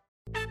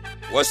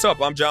 What's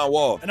up? I'm John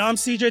Wall. And I'm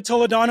CJ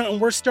Toledano,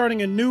 and we're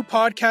starting a new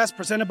podcast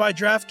presented by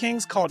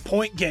DraftKings called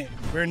Point Game.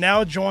 We're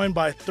now joined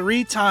by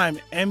three-time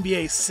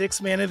NBA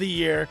Sixth Man of the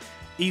Year,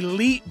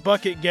 elite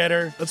bucket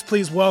getter. Let's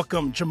please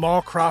welcome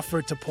Jamal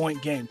Crawford to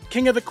Point Game.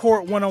 King of the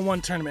Court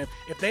one-on-one tournament.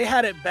 If they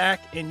had it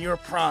back in your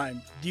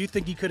prime, do you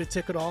think you could have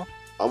took it all?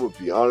 I'm going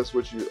to be honest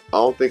with you. I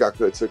don't think I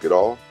could have took it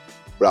all,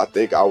 but I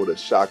think I would have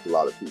shocked a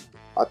lot of people.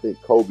 I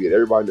think Kobe and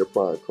everybody in their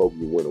prime, Kobe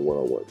would win a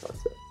one-on-one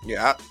contest.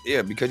 Yeah,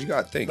 because you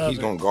got to think, he's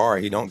going to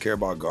guard. He don't care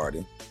about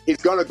guarding. He's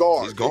going to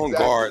guard. He's going to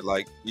guard.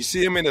 Like, you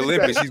see him in the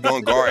Olympics, he's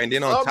going to guard. And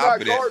then on top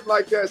of that.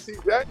 Like that, see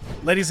that?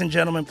 Ladies and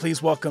gentlemen,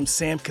 please welcome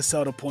Sam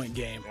Cassell to Point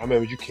Game. I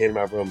remember you came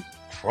out from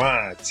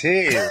crying,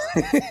 tears.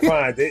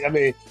 Crying. I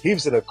mean, he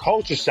was in a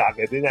culture shock.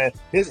 And then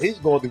he's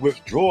going through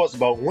withdrawals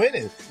about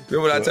winning.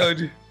 Remember what I told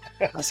you?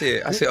 I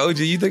said, OG,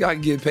 you think I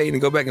can get paid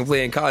and go back and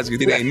play in college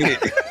because it ain't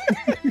it?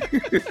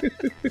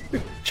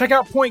 Check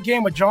out Point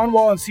Game with John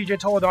Wall and CJ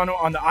Toledano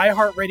on the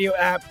iHeartRadio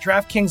app,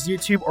 DraftKings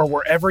YouTube, or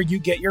wherever you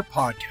get your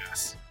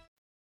podcasts.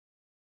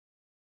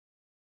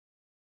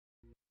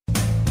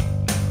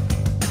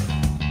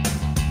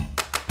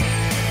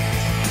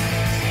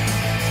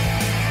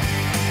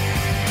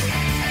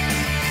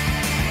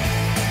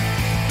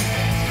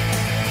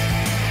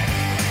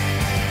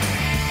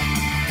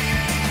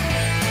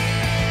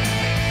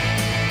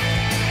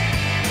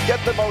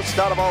 Get the most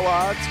out of all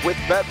odds with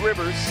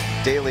BetRivers.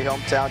 Daily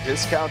hometown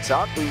discounts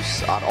on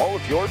boosts on all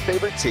of your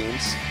favorite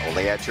teams.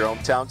 Only at your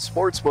hometown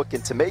sportsbook.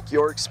 And to make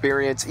your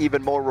experience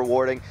even more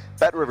rewarding,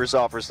 BetRivers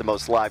offers the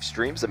most live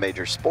streams of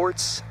major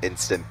sports,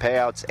 instant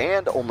payouts,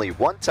 and only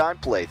one-time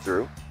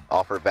playthrough.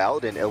 Offer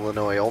valid in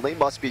Illinois only.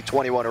 Must be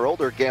 21 or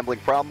older. Gambling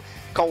problem?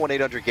 Call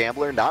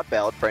 1-800-GAMBLER. Not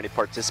valid for any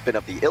participant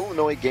of the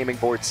Illinois Gaming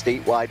Board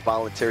statewide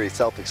voluntary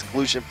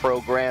self-exclusion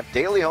program.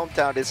 Daily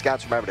hometown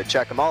discounts. Remember to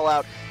check them all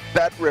out.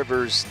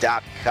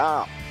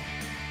 BetRivers.com.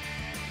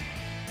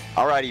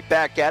 Alrighty,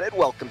 back at it.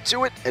 Welcome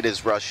to it. It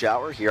is Rush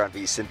Hour here on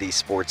VSiN, the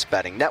Sports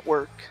Betting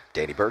Network.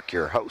 Danny Burke,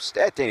 your host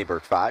at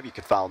DannyBurke5. You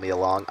can follow me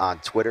along on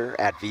Twitter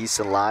at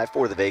VSiN Live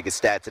for the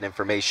Vegas Stats and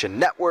Information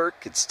Network.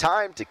 It's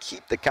time to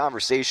keep the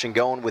conversation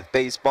going with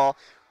baseball.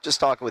 Just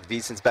talking with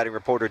VSiN's betting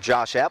reporter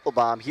Josh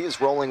Applebaum. He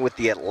is rolling with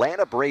the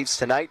Atlanta Braves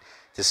tonight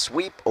to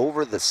sweep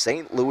over the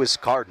St. Louis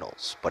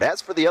Cardinals. But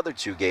as for the other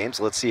two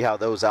games, let's see how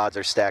those odds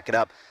are stacking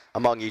up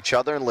among each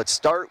other. And let's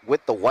start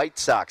with the White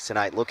Sox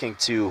tonight, looking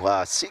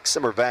to seek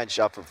some revenge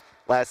off of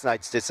last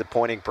night's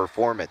disappointing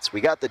performance.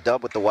 We got the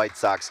dub with the White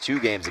Sox 2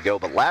 games ago,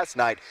 but last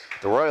night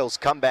the Royals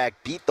come back,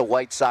 beat the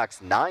White Sox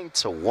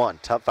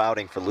 9-1. Tough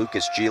outing for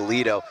Lucas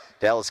Giolito.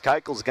 Dallas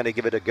Keuchel's going to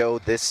give it a go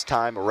this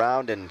time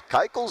around, and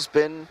Keuchel's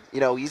been,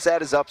 he's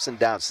had his ups and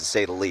downs to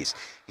say the least.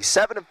 He's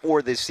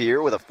 7-4 this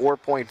year with a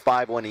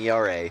 4.51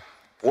 ERA,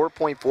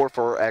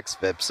 4.44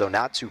 xFIP, so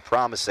not too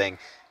promising,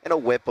 and a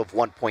whip of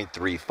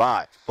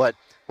 1.35. But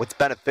what's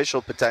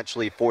beneficial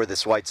potentially for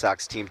this White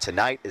Sox team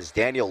tonight is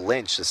Daniel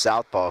Lynch, the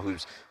southpaw,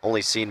 who's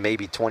only seen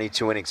maybe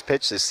 22 innings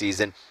pitched this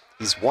season.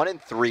 He's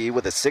 1-3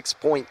 with a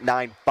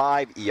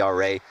 6.95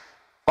 ERA,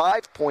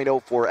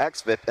 5.04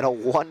 xFIP, and a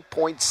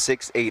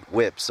 1.68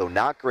 whip. So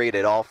not great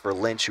at all for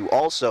Lynch, who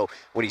also,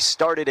 when he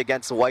started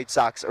against the White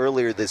Sox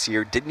earlier this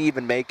year, didn't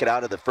even make it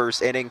out of the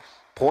first inning.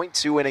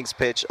 0.2 innings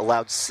pitched,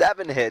 allowed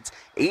 7 hits,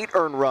 8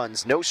 earned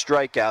runs, no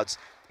strikeouts,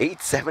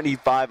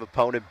 875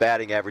 opponent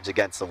batting average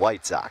against the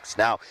White Sox.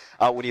 Now,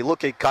 when you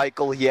look at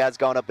Keuchel, he has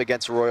gone up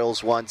against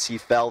Royals once. He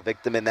fell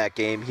victim in that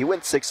game. He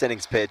went 6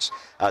 innings pitched,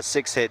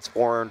 6 hits,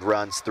 4 earned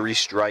runs, 3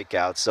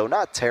 strikeouts. So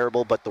not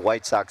terrible, but the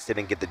White Sox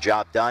didn't get the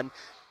job done.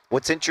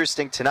 What's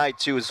interesting tonight,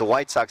 too, is the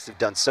White Sox have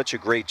done such a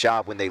great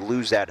job. When they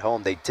lose at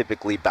home, they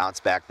typically bounce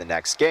back the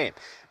next game.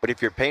 But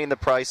if you're paying the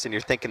price and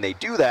you're thinking they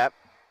do that,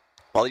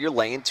 well, you're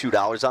laying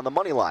 $2 on the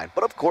money line.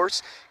 But, of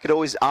course, you could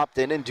always opt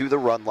in and do the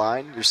run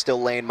line. You're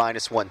still laying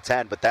minus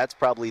 110, but that's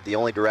probably the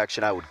only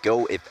direction I would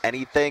go, if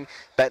anything.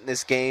 Betting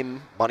this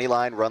game, money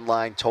line, run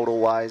line,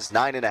 total-wise,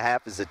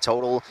 9.5 is the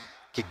total.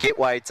 could get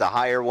why it's a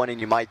higher one, and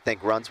you might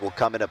think runs will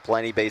come in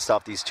aplenty based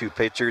off these two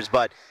pitchers,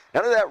 but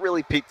none of that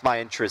really piqued my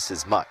interest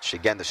as much.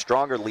 Again, the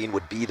stronger lean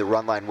would be the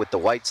run line with the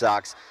White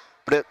Sox,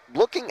 but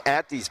looking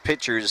at these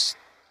pitchers,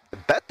 the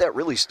bet that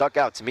really stuck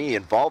out to me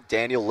involved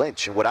Daniel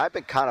Lynch, and what I've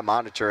been kind of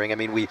monitoring, I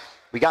mean, we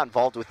got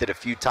involved with it a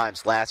few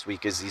times last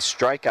week, is these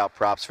strikeout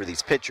props for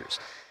these pitchers.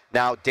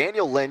 Now,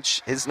 Daniel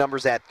Lynch, his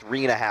number's at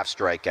 3.5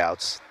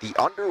 strikeouts. The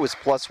under was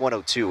plus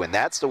 102, and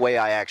that's the way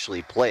I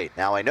actually played.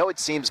 Now, I know it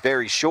seems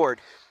very short,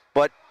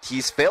 but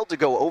he's failed to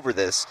go over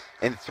this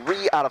in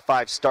 3 out of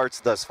 5 starts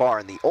thus far,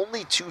 and the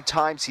only 2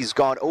 times he's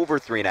gone over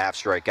 3.5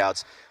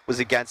 strikeouts was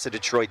against the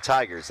Detroit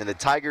Tigers, and the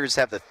Tigers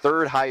have the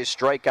 3rd highest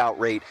strikeout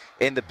rate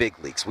in the big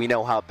leagues. We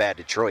know how bad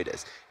Detroit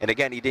is. And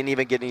again, he didn't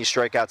even get any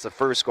strikeouts the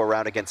first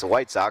go-around against the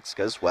White Sox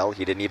because, well,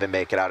 he didn't even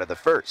make it out of the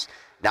first.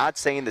 Not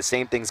saying the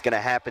same thing's going to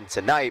happen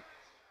tonight,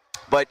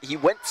 but he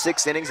went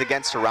 6 innings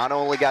against Toronto,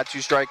 only got 2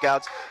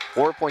 strikeouts,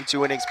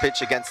 4.2 innings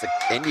pitched against the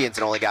Indians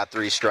and only got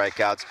 3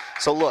 strikeouts.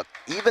 So look,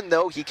 even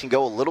though he can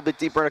go a little bit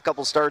deeper in a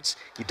couple starts,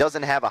 he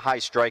doesn't have a high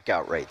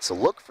strikeout rate. So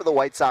look for the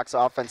White Sox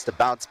offense to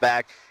bounce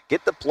back,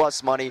 get the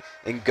plus money,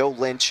 and go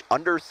Lynch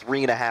under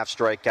 3.5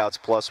 strikeouts,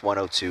 plus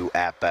 102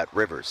 at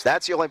BetRivers.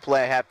 That's the only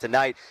play I have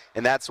tonight,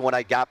 and that's the one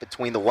I got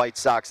between the White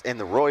Sox and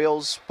the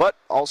Royals. But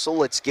also,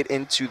 let's get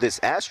into this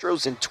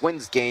Astros and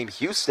Twins game.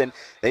 Houston,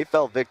 they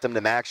fell victim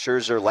to Max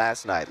Scherzer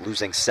last night,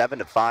 losing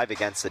 7-5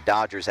 against the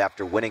Dodgers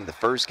after winning the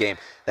first game,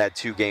 that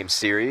 2-game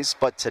series.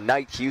 But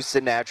tonight,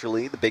 Houston,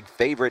 naturally, the big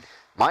favorite,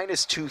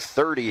 minus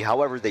 230.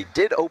 However, they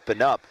did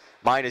open up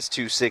minus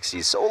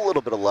 260. So a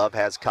little bit of love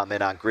has come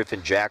in on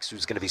Griffin Jax,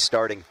 who's going to be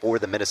starting for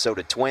the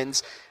Minnesota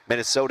Twins.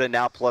 Minnesota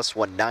now plus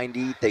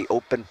 190. They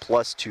opened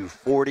plus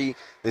 240.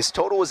 This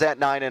total was at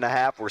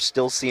 9.5. We're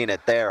still seeing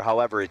it there.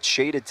 However, it's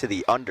shaded to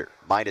the under,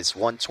 minus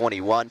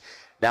 121.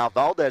 Now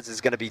Valdez is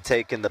going to be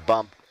taking the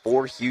bump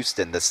for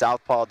Houston. The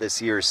southpaw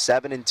this year is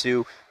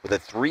 7-2 with a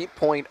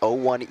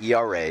 3.01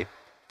 ERA.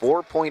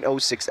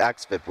 4.06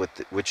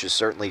 xFIP, which is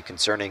certainly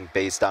concerning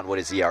based on what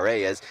his ERA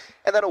is,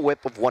 and then a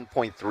whip of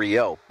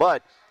 1.30.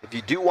 But if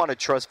you do want to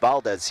trust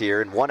Valdez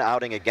here, in one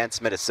outing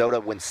against Minnesota,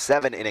 when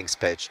 7 innings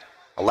pitched,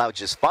 allowed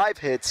just 5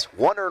 hits,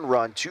 1 earned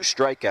run, 2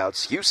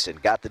 strikeouts, Houston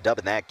got the dub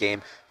in that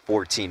game,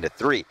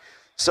 14-3.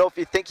 So if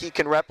you think he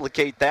can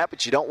replicate that,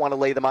 but you don't want to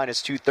lay the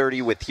minus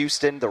 230 with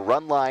Houston, the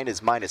run line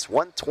is minus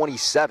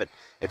 127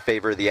 in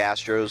favor of the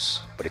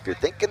Astros. But if you're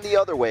thinking the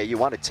other way, you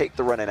want to take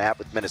the 1.5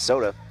 with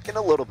Minnesota, get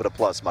a little bit of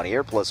plus money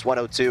here, plus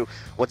 102.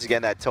 Once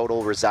again, that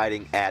total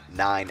residing at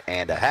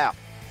 9.5.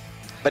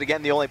 But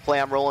again, the only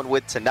play I'm rolling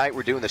with tonight,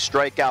 we're doing the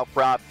strikeout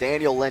prop.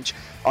 Daniel Lynch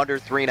under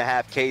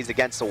 3.5 Ks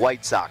against the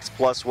White Sox,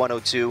 plus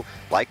 102.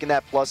 Liking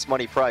that plus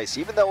money price,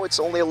 even though it's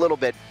only a little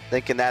bit,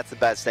 thinking that's the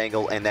best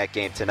angle in that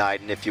game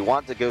tonight. And if you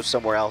want to go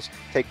somewhere else,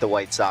 take the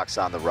White Sox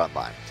on the run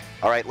line.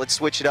 All right, let's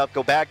switch it up.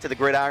 Go back to the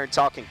gridiron,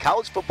 talking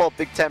college football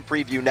Big Ten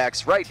preview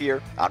next, right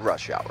here on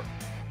Rush Hour.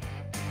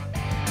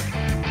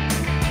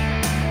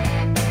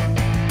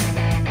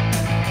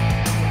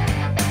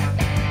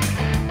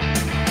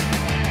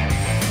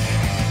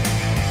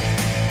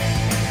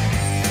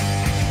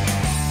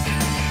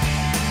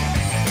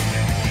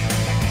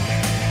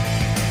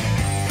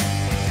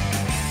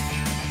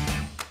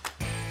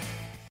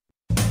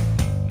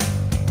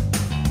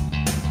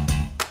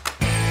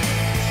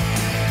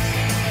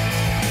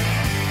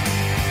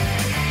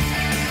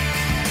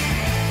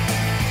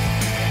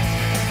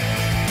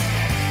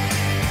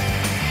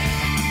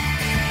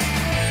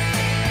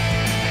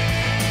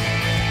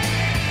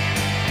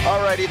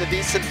 The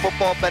VSiN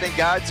football betting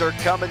guides are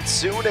coming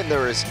soon, and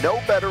there is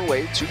no better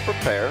way to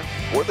prepare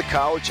for the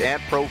college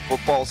and pro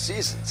football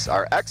seasons.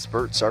 Our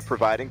experts are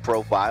providing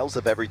profiles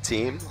of every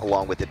team,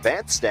 along with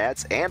advanced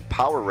stats and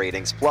power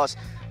ratings, plus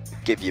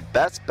give you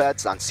best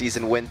bets on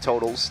season win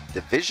totals,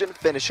 division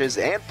finishes,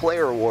 and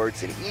player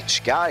awards, and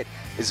each guide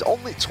is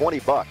only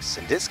 $20,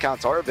 and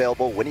discounts are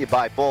available when you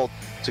buy both.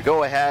 So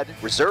go ahead,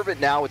 reserve it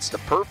now. It's the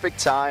perfect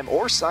time,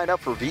 or sign up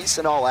for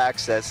VSiN All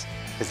Access,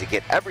 because you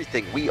get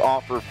everything we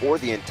offer for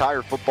the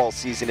entire football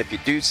season if you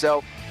do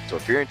so. So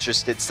if you're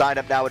interested, sign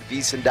up now at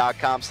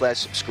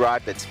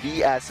VSiN.com/subscribe. That's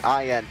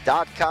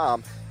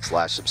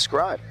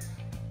VSIN.com/subscribe.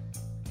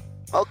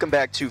 Welcome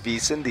back to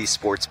VSiN, the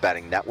Sports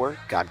Betting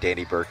Network. I'm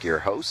Danny Burke, your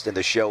host, and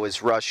the show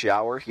is Rush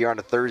Hour. Here on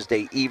a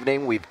Thursday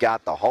evening, we've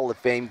got the Hall of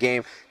Fame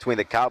game between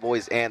the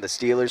Cowboys and the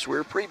Steelers. We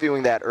were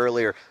previewing that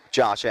earlier.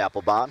 Josh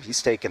Applebaum,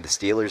 he's taking the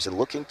Steelers and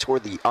looking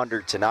toward the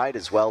under tonight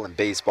as well in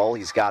baseball.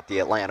 He's got the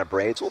Atlanta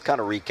Braves. We'll kind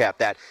of recap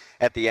that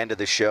at the end of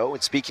the show.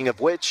 And speaking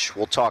of which,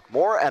 we'll talk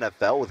more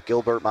NFL with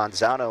Gilbert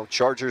Manzano,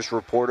 Chargers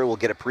reporter. We'll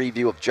get a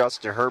preview of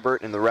Justin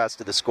Herbert and the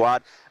rest of the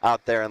squad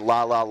out there in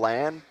La La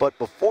Land. But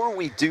before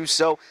we do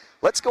so,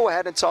 let's go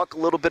ahead and talk a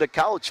little bit of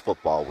college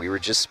football. We were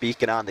just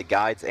speaking on the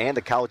guides, and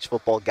the college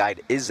football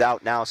guide is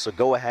out now, so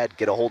go ahead,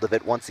 get a hold of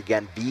it. Once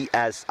again,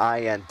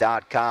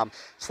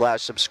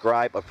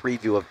 VSIN.com/subscribe, a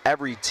preview of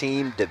every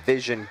team,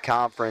 division,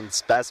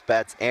 conference, best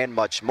bets, and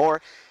much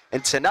more.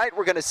 And tonight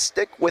we're going to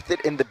stick with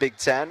it in the Big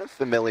Ten,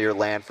 familiar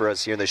land for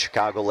us here in the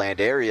Chicagoland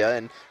area,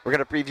 and we're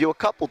going to preview a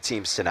couple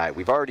teams tonight.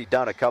 We've already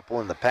done a couple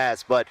in the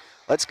past, but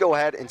let's go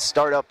ahead and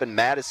start up in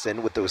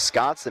Madison with the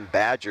Wisconsin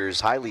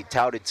Badgers, highly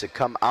touted to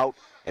come out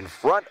in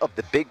front of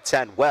the Big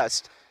Ten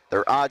West.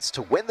 Their odds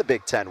to win the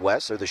Big Ten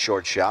West are the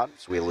short shot,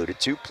 as we alluded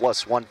to,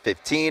 plus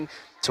 115.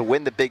 To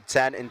win the Big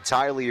Ten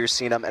entirely, you're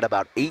seeing them at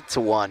about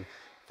 8-1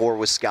 for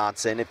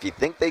Wisconsin. If you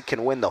think they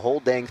can win the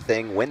whole dang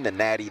thing, win the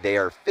Natty, they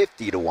are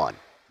 50-1.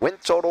 Win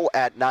total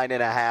at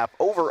 9.5,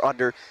 over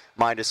under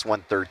minus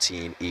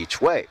 113 each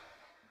way.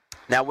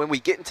 Now, when we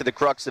get into the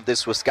crux of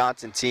this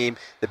Wisconsin team,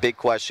 the big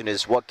question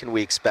is, what can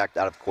we expect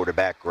out of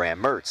quarterback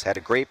Graham Mertz? Had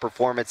a great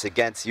performance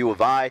against U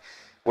of I,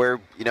 where,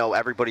 you know,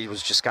 everybody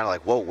was just kind of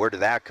like, whoa, where did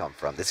that come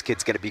from? This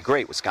kid's going to be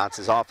great.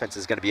 Wisconsin's offense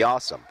is going to be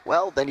awesome.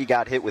 Well, then he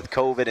got hit with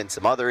COVID and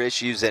some other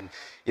issues, and,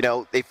 you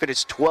know, they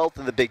finished 12th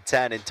in the Big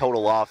Ten in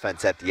total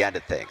offense at the end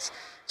of things.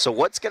 So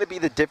what's going to be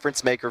the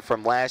difference maker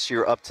from last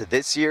year up to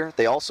this year?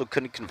 They also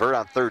couldn't convert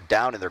on third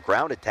down, and their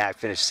ground attack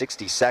finished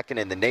 62nd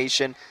in the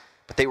nation.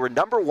 But they were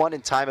number 1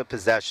 in time of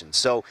possession.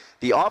 So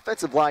the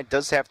offensive line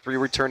does have 3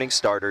 returning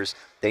starters.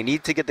 They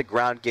need to get the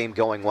ground game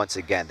going once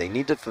again. They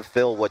need to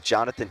fulfill what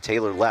Jonathan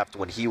Taylor left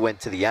when he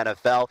went to the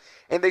NFL,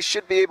 and they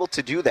should be able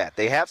to do that.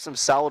 They have some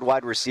solid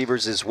wide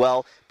receivers as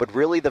well, but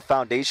really the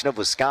foundation of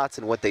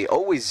Wisconsin, what they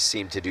always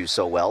seem to do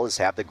so well, is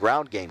have the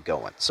ground game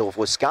going. So if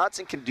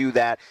Wisconsin can do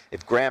that,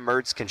 if Graham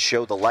Mertz can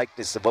show the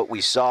likeness of what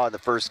we saw in the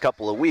first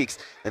couple of weeks,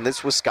 then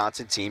this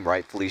Wisconsin team,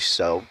 rightfully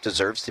so,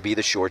 deserves to be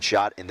the short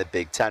shot in the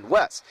Big Ten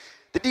West.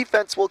 The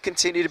defense will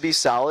continue to be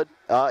solid,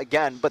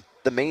 again, but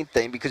the main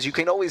thing, because you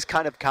can always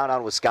kind of count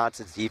on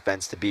Wisconsin's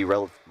defense to be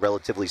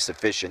relatively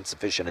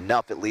sufficient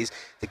enough at least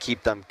to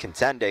keep them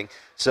contending.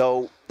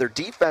 So their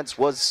defense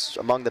was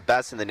among the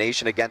best in the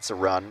nation against the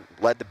run,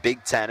 led the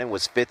Big Ten and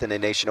was 5th in the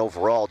nation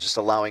overall, just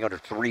allowing under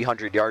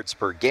 300 yards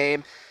per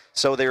game.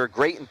 So they were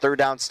great in third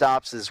down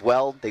stops as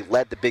well. They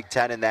led the Big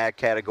Ten in that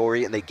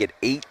category, and they get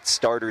 8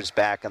 starters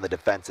back on the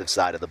defensive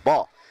side of the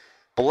ball.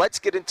 But let's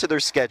get into their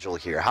schedule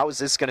here. How is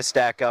this going to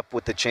stack up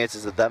with the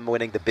chances of them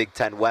winning the Big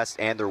Ten West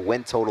and their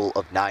win total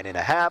of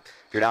 9.5?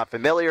 If you're not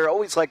familiar, I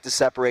always like to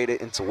separate it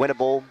into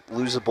winnable,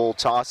 losable,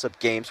 toss-up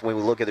games when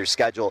we look at their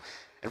schedule.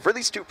 And for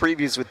these 2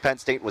 previews with Penn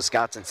State and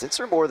Wisconsin, since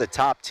they're more of the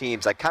top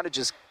teams, I kind of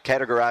just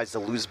categorize the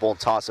losable and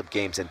toss-up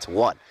games into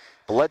one.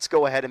 But let's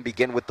go ahead and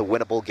begin with the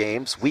winnable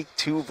games. Week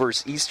 2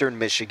 versus Eastern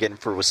Michigan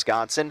for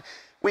Wisconsin.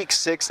 Week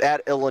 6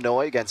 at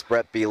Illinois against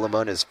Brett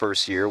Bielema in his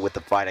first year with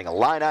the Fighting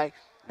Illini.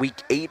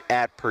 Week 8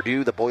 at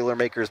Purdue. The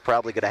Boilermakers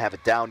probably going to have a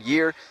down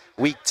year.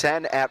 Week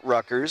 10 at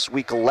Rutgers.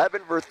 Week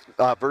 11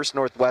 versus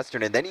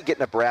Northwestern. And then you get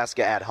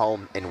Nebraska at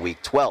home in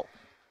Week 12.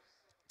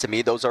 To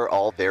me, those are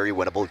all very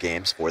winnable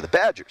games for the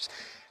Badgers.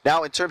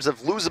 Now, in terms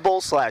of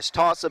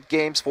losable/toss-up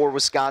games for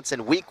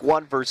Wisconsin, Week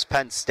 1 versus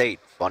Penn State.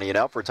 Funny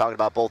enough, we're talking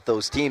about both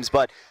those teams,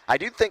 but I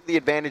do think the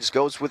advantage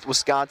goes with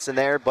Wisconsin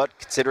there, but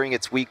considering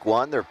it's Week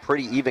 1, they're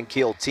pretty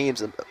even-keeled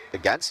teams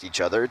against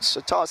each other. It's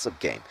a toss-up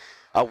game.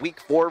 Week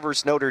 4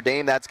 versus Notre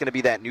Dame, that's going to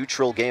be that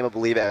neutral game, I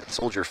believe, at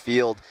Soldier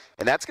Field,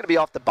 and that's going to be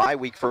off the bye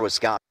week for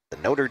Wisconsin.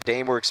 Notre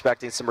Dame, we're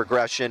expecting some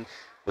regression.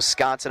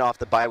 Wisconsin off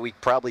the bye week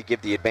probably give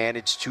the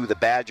advantage to the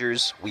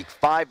Badgers. Week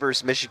 5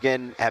 versus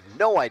Michigan, have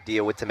no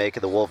idea what to make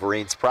of the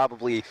Wolverines.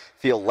 Probably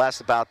feel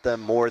less about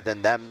them more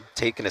than them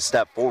taking a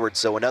step forward.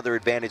 So another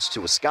advantage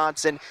to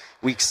Wisconsin.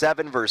 Week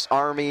 7 versus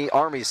Army.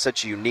 Army is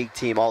such a unique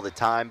team all the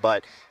time,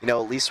 but you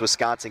know, at least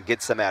Wisconsin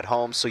gets them at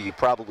home, so you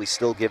probably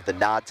still give the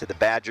nod to the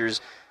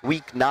Badgers.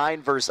 Week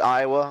 9 versus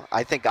Iowa.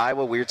 I think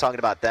Iowa, we were talking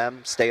about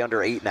them, stay under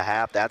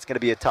 8.5. That's going to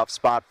be a tough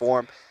spot for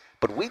them.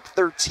 But Week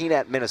 13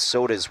 at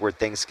Minnesota is where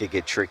things could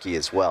get tricky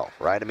as well,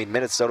 right? I mean,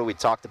 Minnesota, we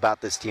talked about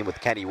this team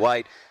with Kenny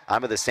White.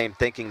 I'm of the same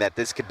thinking that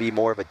this could be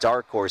more of a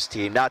dark horse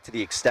team, not to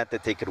the extent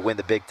that they could win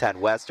the Big Ten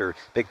West or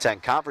Big Ten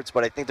Conference,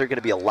 but I think they're going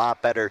to be a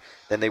lot better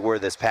than they were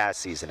this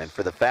past season. And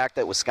for the fact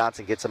that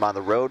Wisconsin gets them on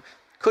the road,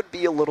 could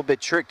be a little bit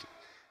tricky.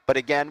 But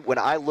again, when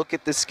I look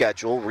at the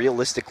schedule,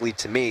 realistically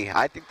to me,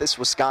 I think this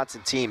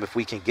Wisconsin team, if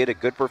we can get a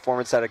good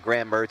performance out of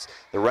Graham Mertz,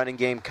 the running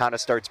game kind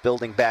of starts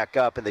building back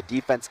up, and the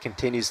defense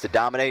continues to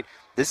dominate,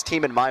 this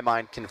team in my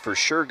mind can for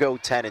sure go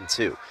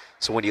 10-2.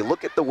 So when you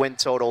look at the win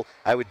total,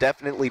 I would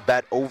definitely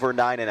bet over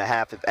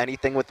 9.5, if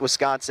anything, with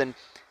Wisconsin. In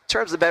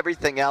terms of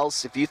everything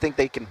else, if you think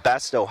they can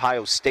best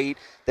Ohio State,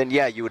 then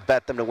yeah, you would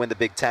bet them to win the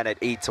Big Ten at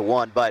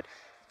 8-1. But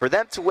for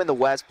them to win the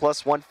West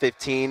plus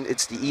 115,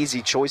 it's the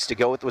easy choice to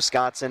go with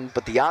Wisconsin,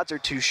 but the odds are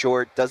too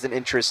short, doesn't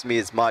interest me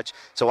as much,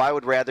 so I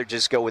would rather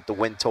just go with the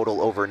win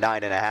total over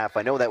 9.5.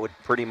 I know that would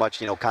pretty much,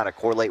 kind of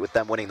correlate with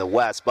them winning the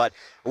West, but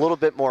a little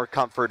bit more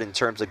comfort in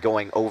terms of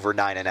going over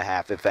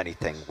 9.5, if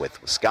anything,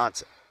 with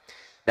Wisconsin.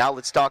 Now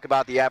let's talk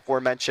about the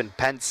aforementioned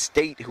Penn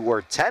State, who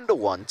are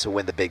 10-1 to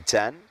win the Big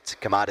Ten, to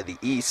come out of the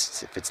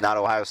East. If it's not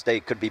Ohio State,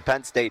 it could be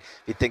Penn State.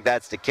 If you think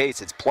that's the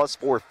case, it's plus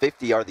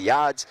 450 are the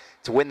odds.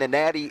 To win the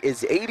Natty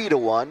is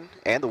 80-1,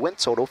 and the win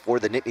total for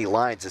the Nittany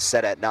Lions is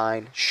set at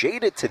 9,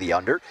 shaded to the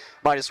under,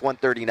 minus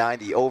 139.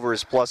 The over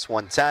is plus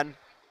 110.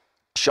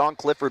 Sean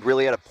Clifford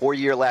really had a poor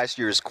year last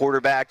year as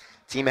quarterback.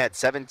 Team had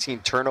 17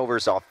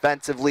 turnovers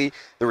offensively.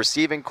 The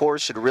receiving corps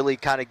should really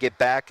kind of get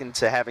back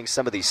into having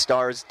some of these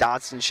stars.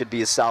 Dotson should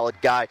be a solid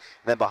guy. And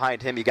then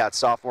behind him, you got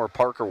sophomore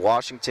Parker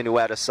Washington, who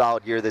had a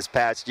solid year this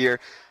past year.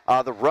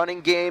 The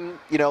running game,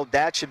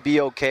 that should be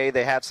okay.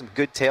 They have some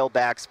good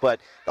tailbacks, but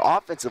the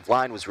offensive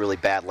line was really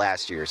bad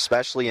last year,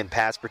 especially in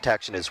pass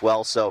protection as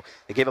well. So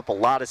they gave up a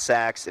lot of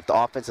sacks. If the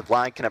offensive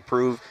line can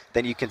improve,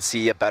 then you can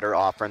see a better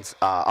offense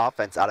out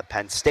of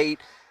Penn State.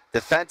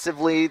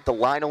 Defensively, the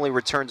line only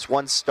returns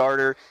one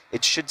starter.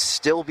 It should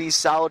still be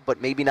solid,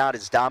 but maybe not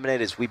as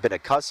dominant as we've been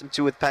accustomed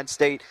to with Penn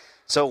State.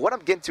 So what I'm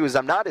getting to is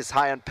I'm not as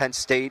high on Penn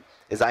State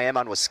as I am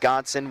on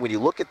Wisconsin. When you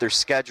look at their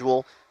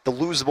schedule, the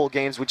losable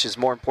games, which is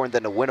more important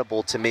than the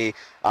winnable to me.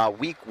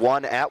 Week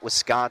 1 at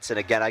Wisconsin,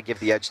 again, I give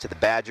the edge to the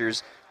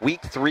Badgers.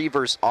 Week 3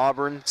 versus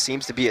Auburn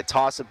seems to be a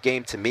toss-up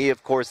game to me.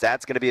 Of course,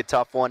 that's going to be a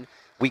tough one.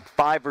 Week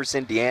 5 versus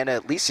Indiana,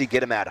 at least you get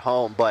them at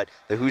home, but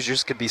the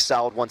Hoosiers could be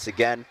solid once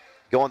again.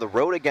 Go on the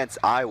road against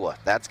Iowa.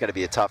 That's going to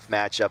be a tough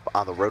matchup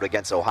on the road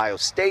against Ohio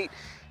State.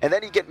 And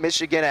then you get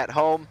Michigan at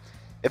home.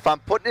 If I'm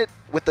putting it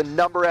with the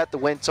number at the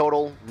win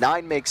total,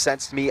 9 makes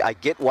sense to me. I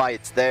get why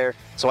it's there.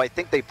 So I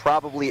think they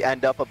probably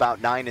end up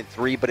about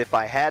 9-3. But if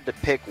I had to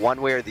pick one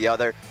way or the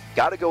other,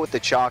 got to go with the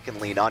chalk and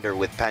lean under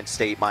with Penn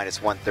State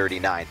minus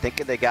 139.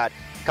 Thinking they got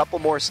a couple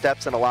more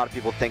steps than a lot of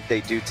people think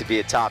they do to be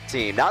a top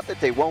team. Not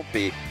that they won't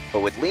be,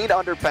 but would lean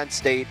under Penn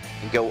State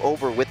and go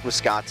over with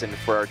Wisconsin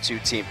for our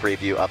 2-team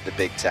preview of the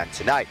Big Ten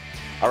tonight.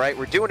 All right,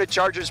 we're doing a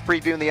Chargers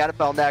preview in the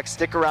NFL next.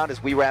 Stick around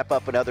as we wrap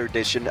up another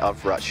edition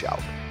of Rush Hour.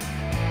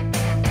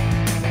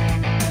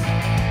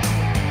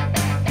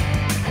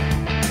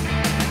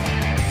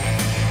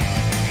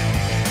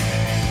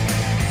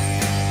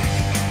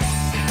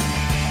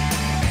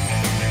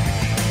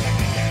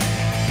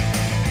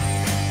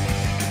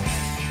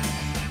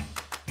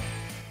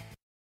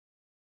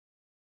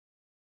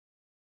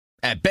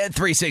 At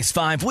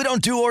Bet365, we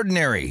don't do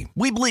ordinary.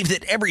 We believe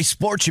that every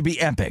sport should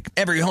be epic.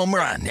 Every home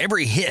run,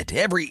 every hit,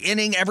 every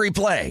inning, every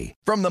play.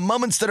 From the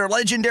moments that are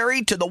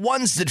legendary to the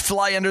ones that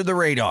fly under the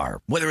radar.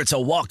 Whether it's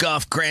a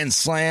walk-off grand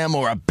slam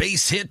or a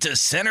base hit to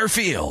center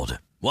field.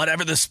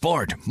 Whatever the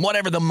sport,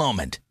 whatever the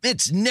moment.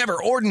 It's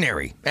never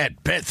ordinary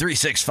at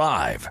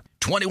Bet365.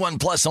 21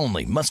 plus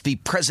only. Must be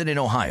present in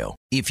Ohio.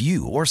 If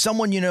you or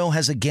someone you know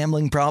has a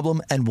gambling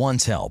problem and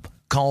wants help,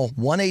 call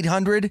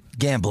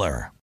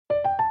 1-800-GAMBLER.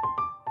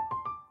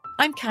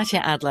 I'm Katya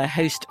Adler,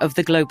 host of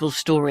The Global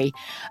Story.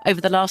 Over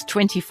the last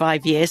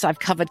 25 years, I've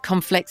covered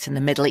conflicts in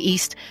the Middle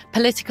East,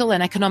 political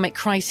and economic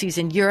crises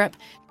in Europe,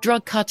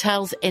 drug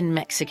cartels in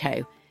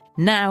Mexico.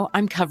 Now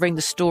I'm covering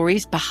the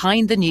stories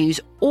behind the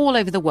news all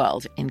over the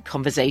world in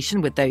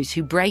conversation with those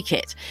who break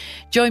it.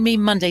 Join me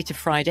Monday to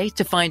Friday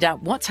to find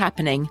out what's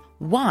happening,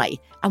 why,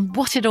 and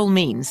what it all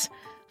means.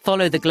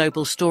 Follow The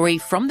Global Story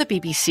from the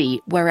BBC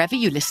wherever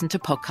you listen to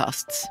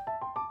podcasts.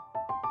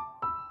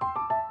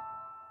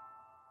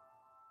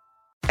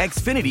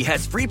 Xfinity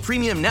has free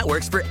premium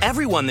networks for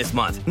everyone this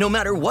month, no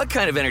matter what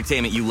kind of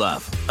entertainment you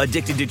love.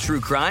 Addicted to true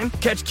crime?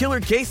 Catch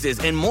killer cases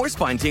and more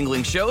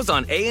spine-tingling shows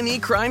on A&E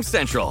Crime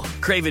Central.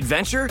 Crave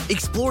adventure?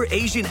 Explore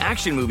Asian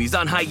action movies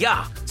on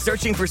Hi-YAH.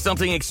 Searching for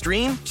something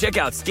extreme? Check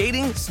out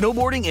skating,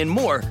 snowboarding, and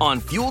more on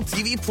Fuel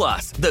TV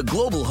Plus, the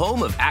global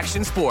home of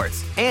action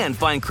sports. And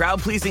find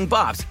crowd-pleasing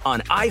bops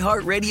on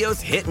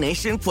iHeartRadio's Hit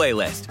Nation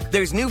playlist.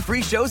 There's new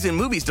free shows and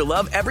movies to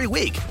love every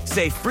week.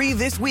 Say free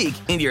this week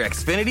in your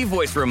Xfinity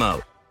voice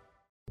remote.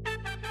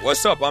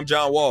 What's up? I'm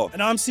John Wall.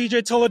 And I'm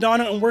CJ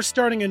Toledano, and we're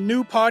starting a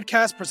new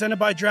podcast presented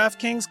by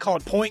DraftKings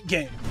called Point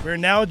Game. We're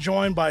now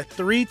joined by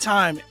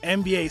 3-time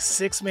NBA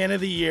Sixth Man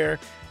of the Year,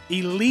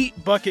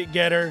 elite bucket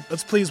getter.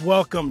 Let's please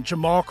welcome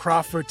Jamal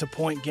Crawford to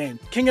Point Game.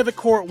 King of the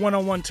Court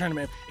one-on-one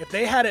tournament. If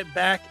they had it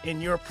back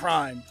in your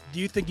prime, do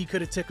you think you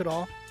could have took it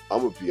all? I'm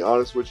going to be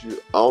honest with you.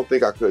 I don't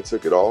think I could have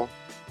took it all,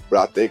 but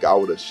I think I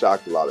would have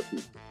shocked a lot of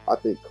people. I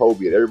think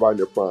Kobe and everybody in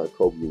their prime,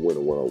 Kobe would win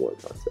a one-on-one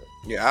contest.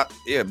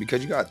 Yeah,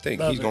 because you got to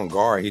think, he's going to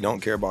guard. He don't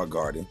care about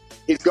guarding.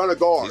 He's going to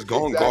guard. He's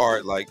going to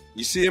guard. Like,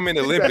 you see him in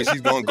the Olympics, he's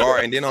going to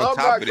guard. And then on top of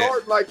that. I'm not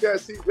guarding like that,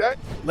 CJ.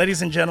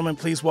 Ladies and gentlemen,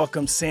 please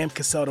welcome Sam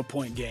Cassell to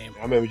Point Game.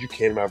 I remember you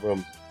came in my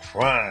room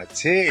crying,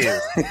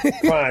 tears.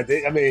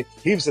 Crying. I mean,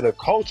 he was in a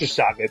culture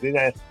shock. And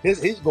then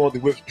he's going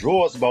through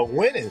withdrawals about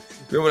winning.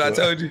 Remember what I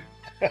told you?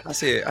 I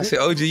said,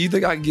 OG, you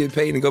think I can get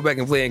paid and go back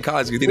and play in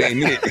college because it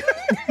ain't it?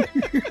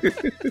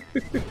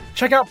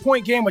 Check out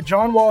Point Game with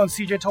John Wall and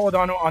CJ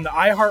Toledano on the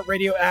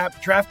iHeartRadio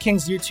app,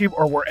 DraftKings YouTube,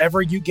 or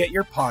wherever you get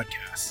your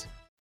podcasts.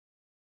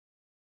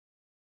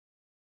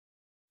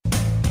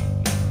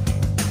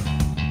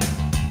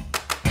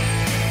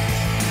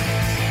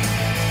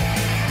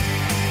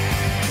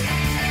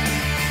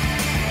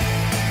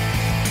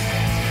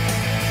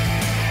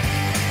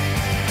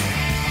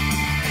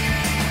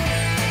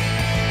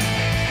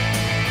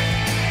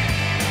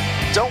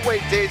 Don't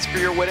wait days for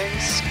your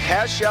winnings.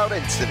 Cash out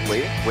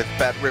instantly with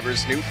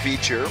BetRivers' new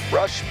feature,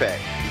 Rush Pay.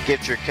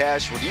 Get your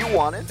cash when you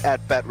want it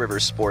at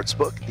BetRivers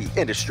Sportsbook,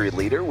 the industry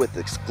leader with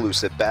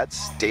exclusive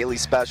bets, daily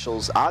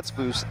specials, odds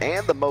boosts,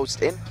 and the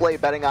most in-play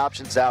betting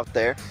options out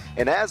there.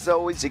 And as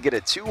always, you get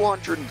a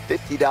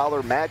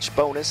 $250 match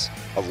bonus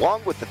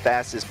along with the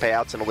fastest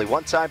payouts and only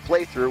one-time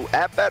playthrough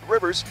at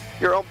BetRivers,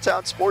 your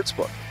hometown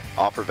sportsbook.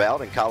 Offer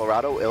valid in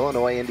Colorado,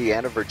 Illinois,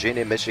 Indiana,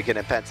 Virginia, Michigan,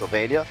 and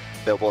Pennsylvania.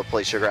 Available at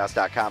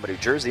PlaySugarHouse.com in New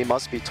Jersey.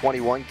 Must be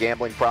 21.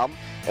 Gambling problem?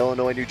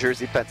 Illinois, New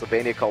Jersey,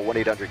 Pennsylvania. Call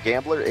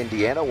 1-800-GAMBLER.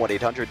 Indiana,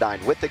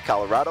 1-800-9-WITH-IT.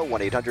 Colorado,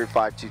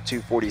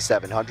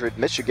 1-800-522-4700.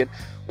 Michigan,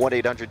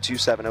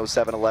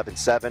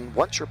 1-800-270-7117.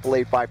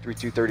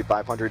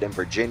 1-888-532-3500 in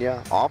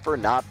Virginia. Offer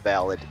not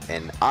valid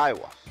in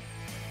Iowa.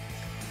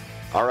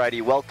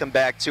 Alrighty, welcome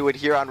back to it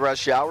here on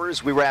Rush Hour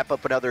as we wrap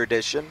up another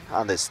edition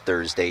on this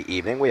Thursday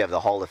evening. We have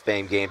the Hall of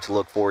Fame game to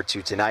look forward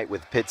to tonight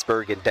with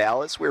Pittsburgh and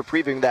Dallas. We were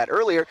previewing that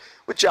earlier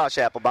with Josh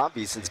Applebaum,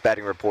 VSiN's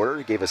betting reporter.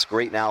 He gave us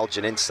great knowledge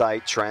and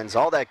insight, trends,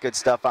 all that good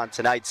stuff on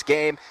tonight's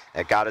game.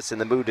 That got us in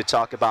the mood to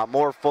talk about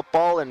more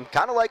football and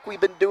kind of like we've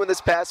been doing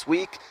this past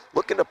week,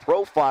 looking to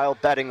profile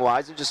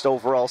betting-wise and just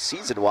overall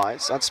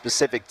season-wise on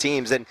specific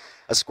teams. And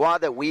a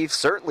squad that we've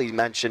certainly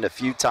mentioned a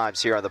few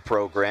times here on the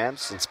program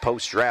since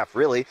post-draft,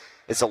 really,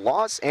 is the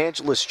Los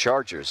Angeles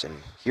Chargers. And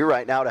here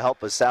right now to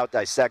help us out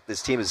dissect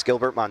this team is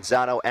Gilbert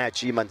Manzano at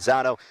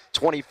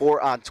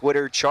GManzano24 on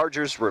Twitter.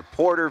 Chargers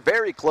reporter,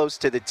 very close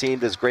to the team,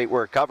 does great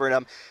work covering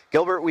them.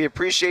 Gilbert, we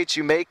appreciate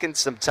you making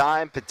some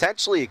time.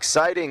 Potentially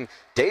exciting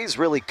days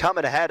really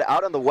coming ahead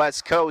out on the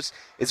West Coast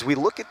as we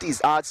look at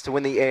these odds to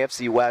win the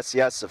AFC West.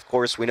 Yes, of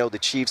course, we know the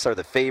Chiefs are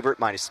the favorite,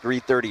 minus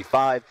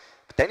 335.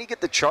 But then you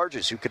get the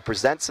Chargers, who could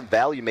present some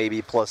value,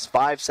 maybe plus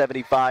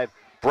 575.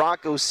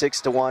 Broncos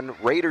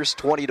 6-1, Raiders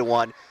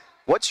 20-1.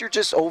 What's your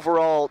just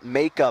overall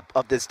makeup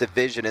of this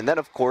division? And then,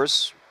 of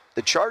course,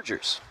 the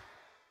Chargers.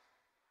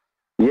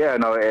 Yeah,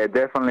 no, it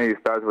definitely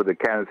starts with the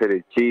Kansas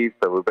City Chiefs.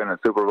 So we've been in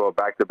Super Bowl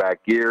back-to-back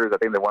years. I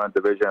think they won a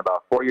division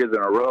about 4 years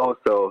in a row.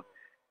 So,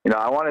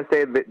 I want to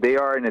say that they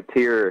are in a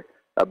tier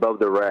above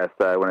the rest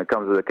when it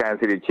comes to the Kansas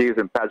City Chiefs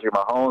and Patrick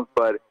Mahomes.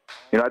 But,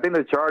 I think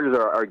the Chargers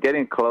are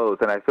getting close.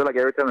 And I feel like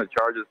every time the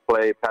Chargers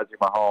play Patrick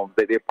Mahomes,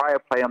 they probably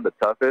play him the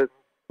toughest.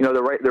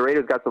 The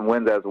Raiders got some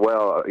wins as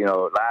well,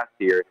 last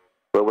year.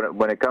 But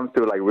when it comes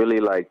to,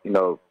 really,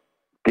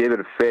 give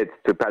it fits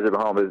to Patrick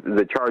Mahomes, is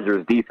the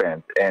Chargers'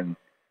 defense. And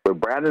with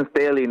Brandon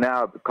Staley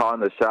now calling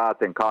the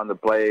shots and calling the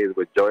plays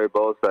with Joey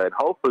Bosa and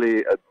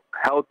hopefully a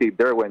healthy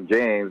Derwin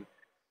James,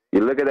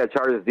 you look at that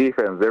Chargers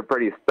defense, they're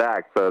pretty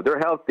stacked. So if they're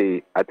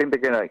healthy, I think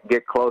they're going to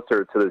get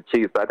closer to the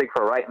Chiefs. But I think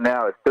for right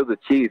now, it's still the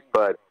Chiefs.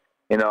 But,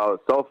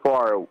 so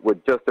far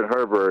with Justin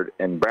Herbert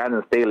and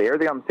Brandon Staley,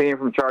 everything I'm seeing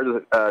from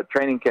Chargers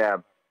training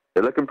camp,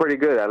 they're looking pretty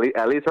good,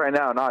 at least right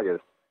now in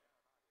August.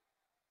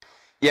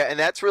 Yeah, and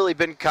that's really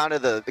been kind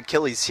of the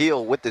Achilles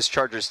heel with this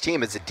Chargers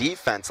team, is the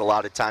defense a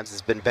lot of times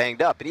has been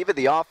banged up, and even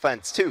the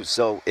offense too.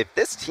 So if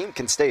this team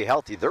can stay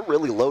healthy, they're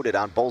really loaded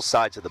on both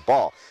sides of the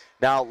ball.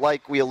 Now,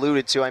 like we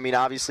alluded to,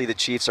 obviously the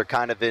Chiefs are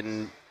kind of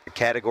in a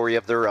category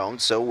of their own.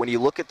 So when you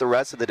look at the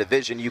rest of the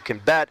division, you can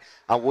bet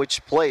on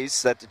which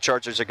place that the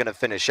Chargers are going to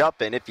finish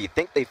up in. If you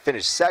think they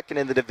finish second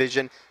in the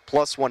division,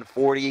 plus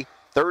 140.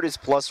 Third is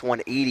plus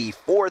 180.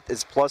 Fourth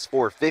is plus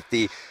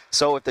 450.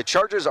 So if the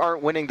Chargers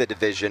aren't winning the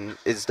division,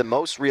 is the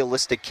most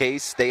realistic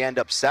case they end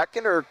up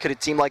second, or could a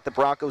team like the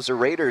Broncos or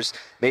Raiders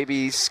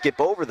maybe skip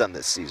over them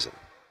this season?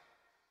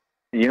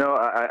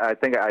 I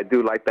think I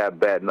do like that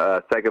bet.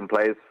 Second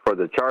place for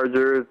the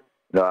Chargers.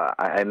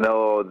 I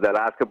know the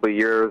last couple of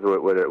years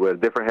with a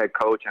different head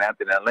coach and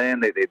Anthony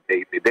Lynn, they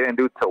didn't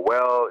do too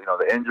well.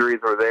 The injuries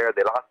were there.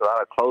 They lost a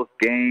lot of close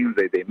games.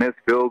 They missed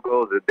field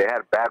goals. They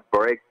had bad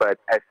breaks. But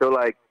I feel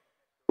like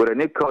with a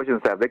new coaching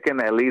staff, they can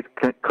at least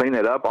clean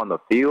it up on the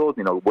field,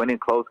 winning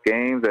close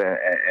games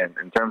and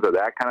in terms of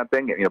that kind of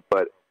thing.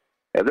 But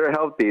if they're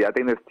healthy, I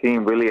think this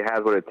team really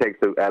has what it takes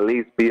to at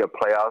least be a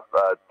playoff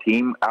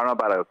team. I don't know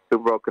about a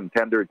Super Bowl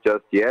contender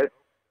just yet.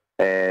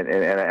 And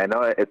I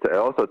know it's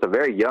a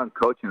very young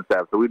coaching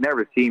staff, so we've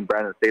never seen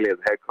Brandon Staley as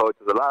head coach.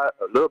 There's a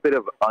little bit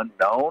of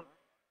unknown.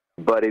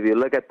 But if you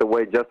look at the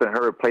way Justin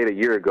Herbert played a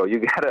year ago, you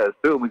got to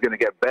assume he's going to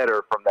get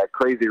better from that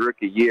crazy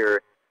rookie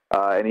year.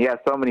 And he has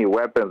so many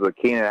weapons with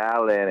Keenan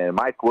Allen and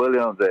Mike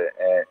Williams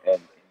and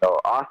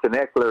Austin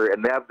Eckler,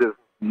 and they have this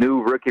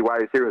new rookie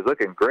wide receiver who's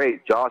looking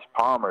great, Josh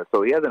Palmer.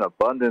 So he has an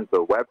abundance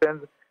of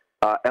weapons.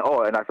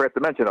 And I forgot to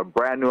mention a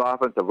brand new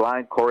offensive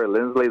line, Corey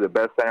Linsley, the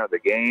best center of the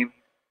game.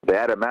 They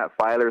added Matt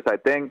Filer. So I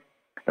think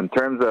in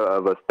terms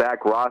of a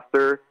stacked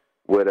roster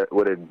with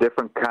a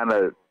different kind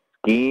of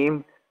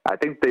scheme, I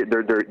think they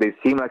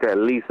seem like at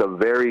least a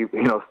very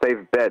safe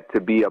bet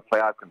to be a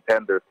playoff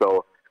contender.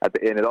 So.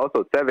 And it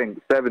also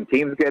seven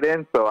teams get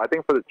in. So I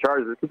think for the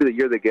Chargers, this could be the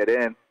year they get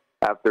in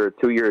after a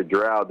 2-year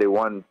drought. They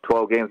won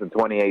 12 games in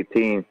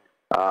 2018.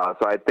 So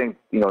I think,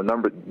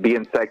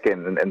 being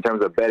second in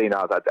terms of betting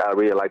odds, I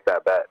really like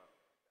that bet.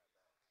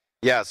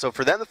 Yeah, so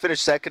for them to finish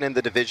second in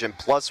the division,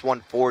 plus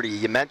 140,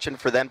 you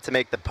mentioned for them to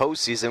make the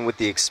postseason with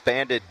the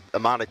expanded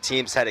amount of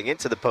teams heading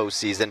into the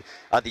postseason.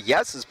 The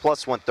yes is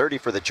plus 130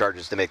 for the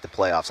Chargers to make the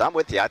playoffs. I'm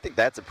with you. I think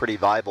that's a pretty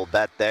viable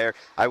bet there.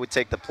 I would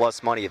take the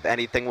plus money of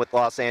anything with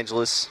Los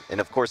Angeles.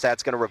 And, of course,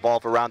 that's going to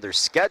revolve around their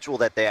schedule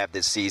that they have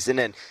this season.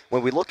 And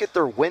when we look at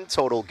their win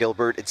total,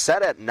 Gilbert, it's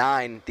set at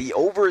 9. The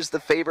over is the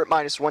favorite,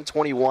 minus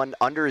 121.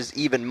 Under is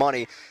even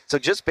money. So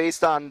just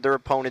based on their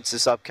opponents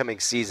this upcoming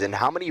season,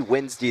 how many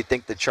wins do you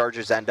think the Chargers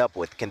end up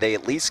with? Can they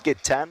at least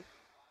get 10?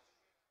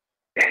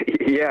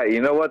 Yeah,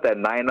 you know what? That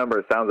 9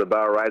 number sounds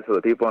about right. So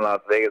the people in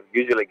Las Vegas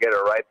usually get it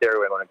right there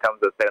when it comes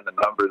to setting the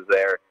numbers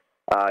there.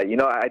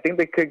 I think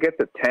they could get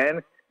to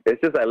 10. It's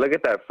just I look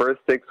at that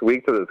first 6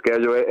 weeks of the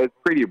schedule. It's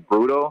pretty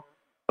brutal.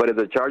 But if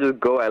the Chargers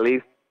go at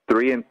least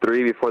 3-3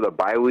 before the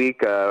bye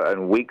week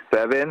in week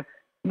 7,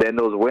 then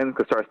those wins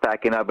could start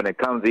stacking up, and it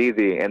comes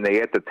easy, and they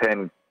get to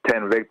 10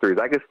 victories.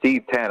 I could see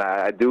 10.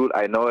 I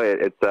know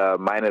it's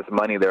minus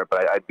money there,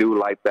 but I do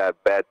like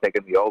that bet,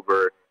 taking the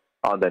over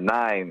on the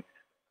 9.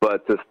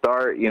 But to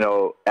start,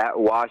 at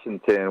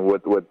Washington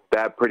with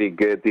that pretty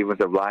good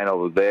defensive line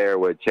over there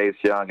with Chase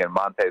Young and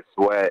Montez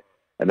Sweat,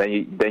 and then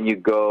you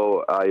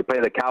go, you play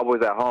the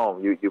Cowboys at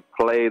home. You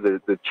play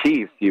the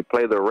Chiefs. You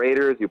play the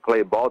Raiders. You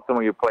play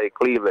Baltimore. You play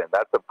Cleveland.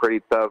 That's a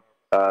pretty tough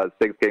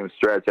 6-game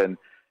stretch. And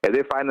if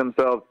they find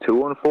themselves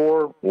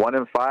 2-4,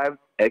 1-5,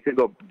 it could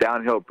go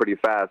downhill pretty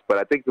fast. But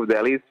I think if they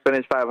at least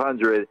finish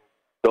 500,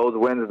 those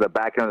wins in the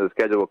back end of the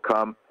schedule will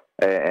come,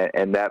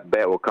 and that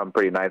bet will come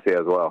pretty nicely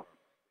as well.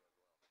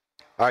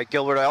 All right,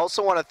 Gilbert, I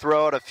also want to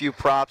throw out a few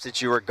props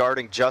at you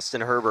regarding Justin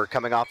Herbert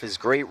coming off his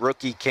great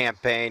rookie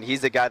campaign.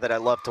 He's the guy that I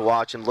love to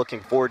watch and looking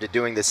forward to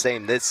doing the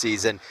same this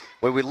season.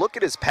 When we look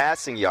at his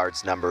passing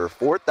yards number,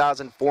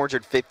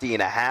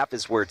 4,450.5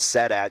 is where it's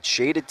set at,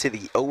 shaded to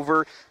the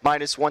over,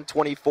 minus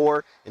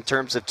 124. In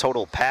terms of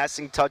total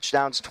passing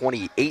touchdowns,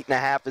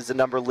 28.5 is the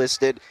number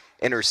listed.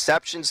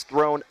 Interceptions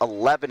thrown,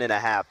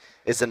 11.5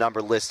 is the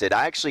number listed.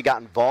 I actually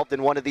got involved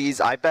in one of these.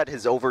 I bet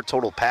his over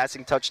total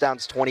passing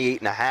touchdowns,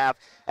 28.5.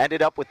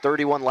 Ended up with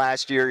 31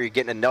 last year. You're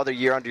getting another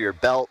year under your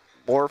belt,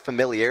 more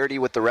familiarity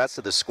with the rest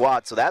of the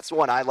squad. So that's the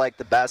one I like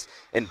the best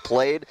and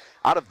played.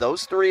 Out of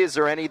those three, is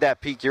there any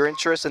that pique your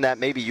interest and that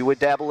maybe you would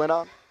dabble in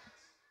on?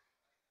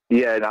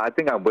 Yeah, no, I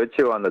think I'm with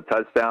you on the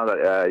touchdown.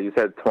 You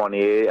said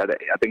 28. I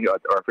think, or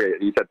I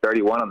forget, you said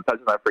 31 on the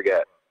touchdown. I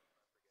forget.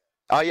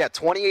 Oh, yeah,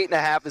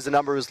 28.5 is the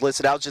number was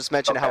listed. I was just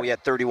mentioning how he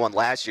had 31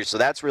 last year, so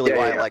that's really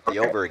why I like the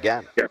over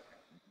again. Yeah.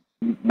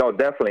 No,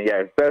 definitely,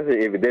 yeah.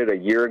 Especially if he did it a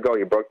year ago,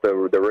 he broke the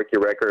rookie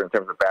record in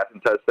terms of passing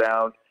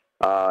touchdowns.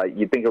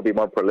 You think he'll be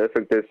more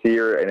prolific this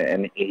year,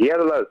 and he had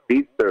a lot of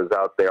speedsters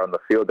out there on the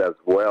field as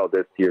well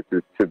this year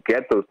to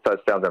get those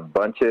touchdowns in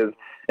bunches.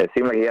 It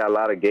seemed like he had a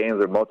lot of games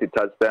with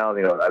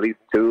multi-touchdowns, at least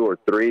 2 or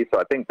 3.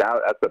 So I think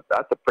that's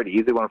a pretty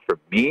easy one for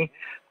me.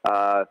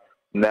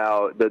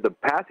 Now, the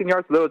passing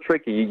yards are a little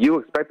tricky. You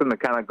expect them to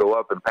kind of go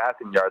up in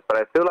passing yards, but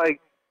I feel like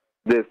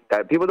this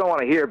people don't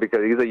want to hear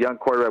because he's a young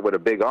quarterback with a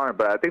big arm,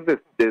 but I think this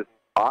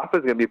offense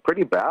is going to be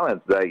pretty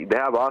balanced. They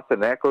have Austin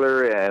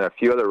Eckler and a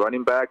few other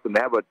running backs, and they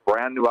have a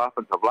brand-new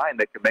offensive line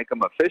that can make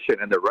them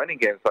efficient in the running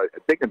game. So I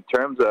think in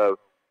terms of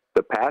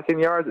the passing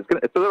yards,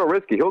 it's a little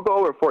risky. He'll go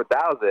over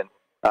 4,000.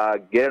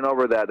 Getting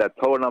over that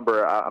total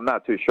number, I'm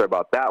not too sure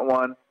about that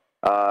one.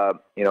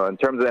 In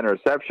terms of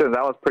interceptions,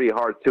 that was pretty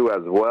hard too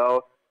as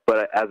well.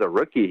 But as a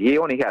rookie, he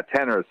only had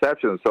 10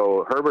 interceptions,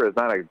 so Herbert is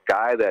not a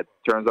guy that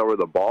turns over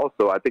the ball.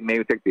 So I think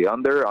maybe take the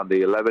under on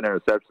the 11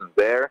 interceptions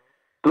there.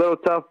 It's a little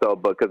tough, though,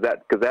 because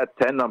that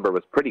 10 number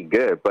was pretty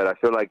good. But I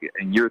feel like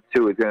in year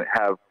 2, he's going to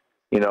have,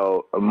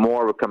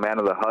 more of a command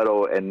of the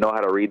huddle and know how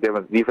to read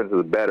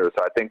defenses better.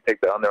 So I think take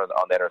the under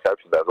on the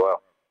interceptions as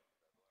well.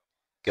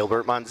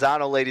 Gilbert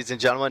Manzano, ladies and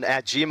gentlemen,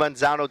 at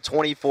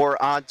gmanzano24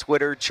 on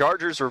Twitter.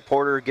 Chargers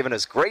reporter giving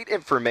us great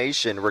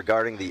information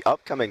regarding the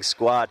upcoming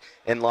squad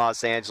in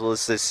Los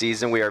Angeles this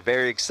season. We are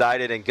very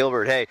excited. And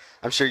Gilbert, hey,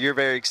 I'm sure you're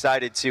very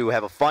excited to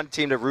have a fun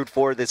team to root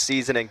for this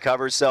season and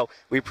cover. So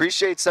we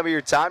appreciate some of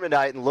your time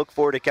tonight and look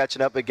forward to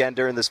catching up again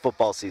during this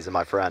football season,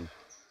 my friend.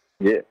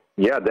 Yeah,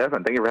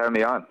 definitely. Thank you for having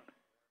me on.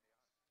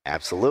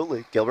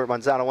 Absolutely. Gilbert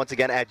Manzano, once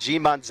again, at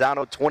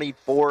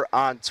gmanzano24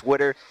 on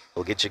Twitter.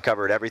 We'll get you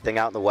covered everything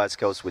out in the West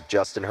Coast with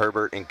Justin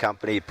Herbert and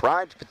company,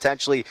 primed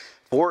potentially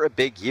for a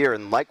big year.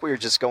 And like we were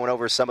just going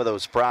over some of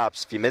those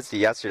props, if you missed it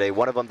yesterday,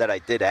 one of them that I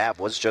did have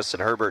was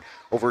Justin Herbert,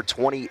 over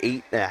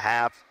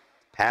 28.5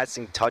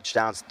 passing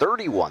touchdowns,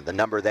 31, the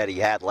number that he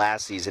had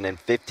last season in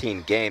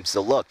 15 games.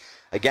 So look,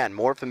 again,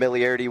 more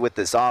familiarity with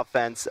this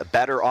offense, a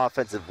better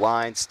offensive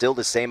line, still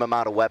the same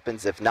amount of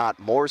weapons, if not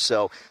more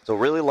so. So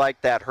really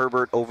like that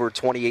Herbert over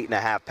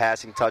 28.5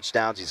 passing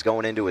touchdowns. He's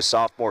going into his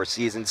sophomore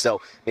season,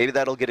 so maybe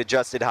that'll get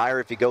adjusted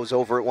higher if he goes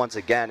over it once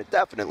again. It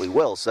definitely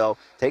will, so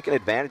taking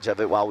advantage of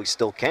it while we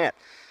still can.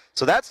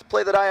 So that's the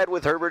play that I had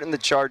with Herbert and the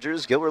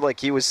Chargers. Gilbert, like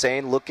he was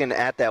saying, looking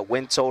at that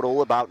win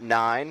total, about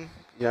 9.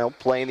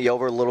 playing the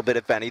over a little bit,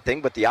 if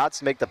anything, but the odds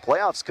to make the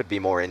playoffs could be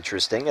more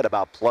interesting at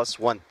about plus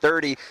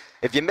 130.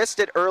 If you missed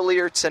it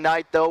earlier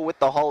tonight, though, with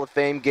the Hall of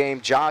Fame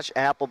game, Josh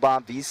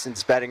Applebaum,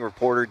 VSiN's betting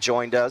reporter,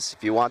 joined us.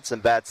 If you want some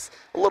bets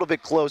a little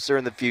bit closer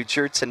in the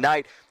future,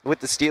 tonight with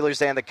the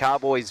Steelers and the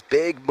Cowboys,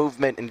 big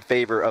movement in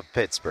favor of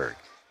Pittsburgh.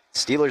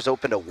 Steelers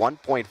opened a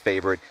 1-point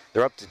favorite.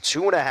 They're up to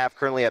 2.5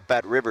 currently at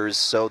Bet Rivers,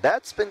 so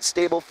that's been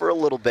stable for a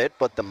little bit,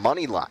 but the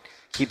money line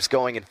keeps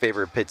going in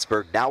favor of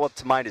Pittsburgh, now up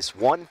to minus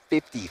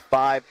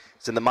 155.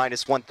 It's in the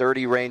minus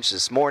 130 range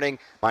this morning,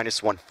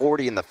 minus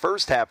 140 in the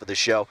first half of the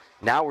show.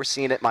 Now we're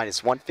seeing it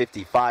minus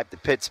 155 to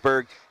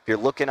Pittsburgh. If you're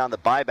looking on the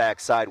buyback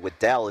side with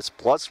Dallas,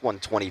 plus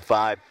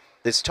 125.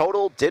 This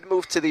total did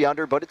move to the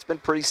under, but it's been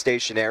pretty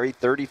stationary.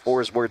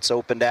 34 is where it's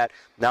opened at.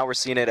 Now we're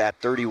seeing it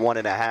at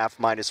 31.5,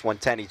 minus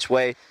 110 each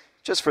way.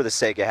 Just for the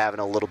sake of having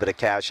a little bit of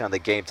cash on the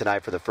game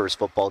tonight for the first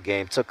football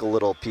game. Took a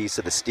little piece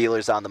of the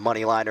Steelers on the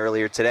money line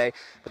earlier today.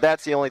 But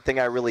that's the only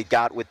thing I really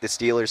got with the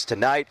Steelers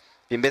tonight.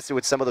 If you missed it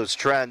with some of those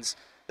trends,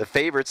 the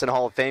favorites in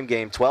Hall of Fame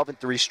game,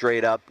 12-3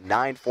 straight up,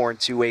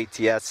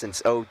 9-4-2 ATS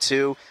since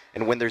 0-2.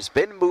 And when there's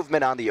been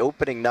movement on the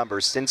opening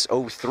numbers since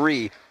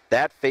 0-3,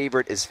 that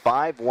favorite is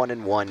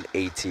 5-1-1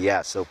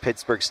 ATS. So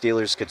Pittsburgh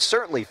Steelers could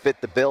certainly fit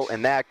the bill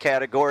in that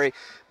category.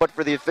 But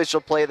for the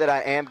official play that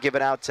I am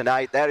giving out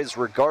tonight, that is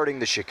regarding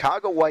the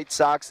Chicago White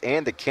Sox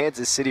and the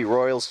Kansas City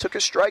Royals. Took a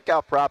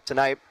strikeout prop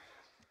tonight.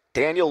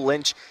 Daniel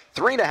Lynch,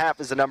 3.5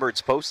 is the number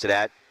it's posted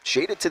at.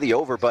 Shaded to the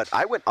over, but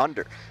I went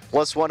under.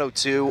 Plus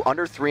 102,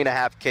 under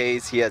 3.5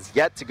 Ks. He has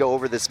yet to go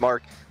over this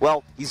mark.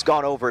 Well, he's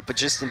gone over it, but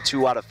just in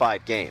 2 out of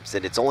 5 games.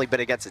 And it's only been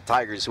against the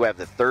Tigers, who have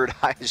the third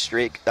highest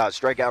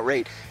strikeout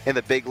rate in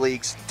the big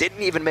leagues.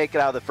 Didn't even make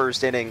it out of the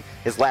first inning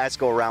his last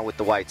go-around with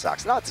the White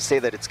Sox. Not to say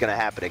that it's going to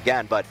happen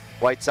again, but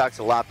White Sox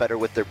a lot better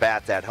with their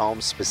bats at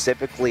home,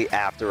 specifically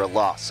after a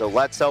loss. So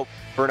let's hope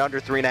for an under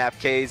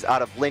 3.5 Ks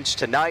out of Lynch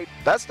tonight.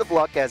 Best of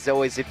luck, as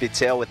always, if you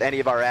tail with any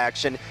of our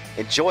action.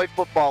 Enjoy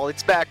football.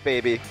 It's back,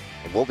 baby.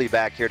 And we'll be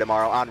back here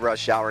tomorrow on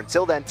Rush Hour.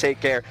 Until then, take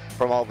care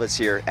from all of us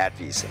here at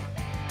VSiN.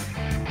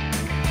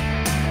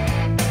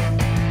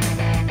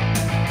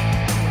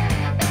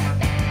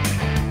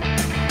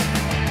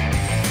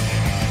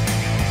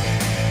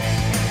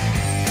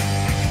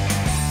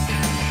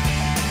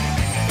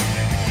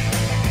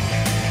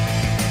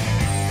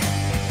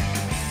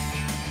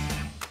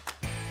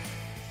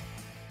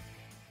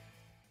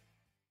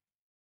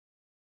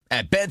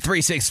 At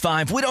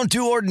Bet365, we don't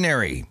do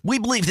ordinary. We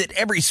believe that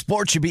every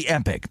sport should be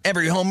epic.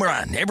 Every home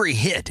run, every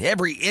hit,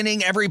 every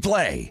inning, every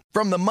play.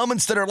 From the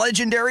moments that are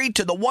legendary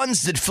to the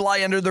ones that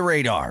fly under the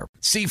radar.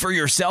 See for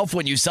yourself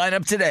when you sign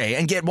up today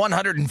and get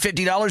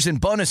 $150 in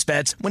bonus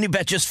bets when you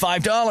bet just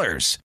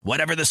 $5.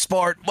 Whatever the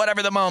sport,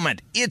 whatever the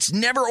moment, it's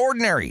never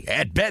ordinary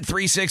at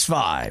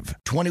Bet365.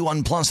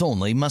 21 plus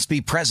only. Must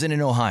be present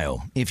in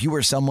Ohio. If you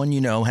or someone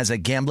you know has a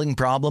gambling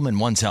problem and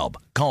wants help,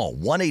 call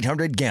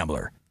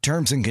 1-800-GAMBLER.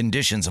 Terms and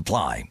conditions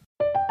apply.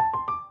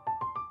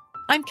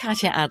 I'm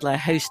Katya Adler,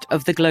 host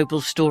of The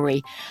Global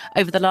Story.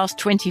 Over the last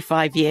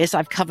 25 years,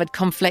 I've covered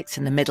conflicts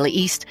in the Middle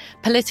East,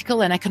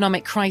 political and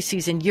economic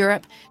crises in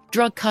Europe,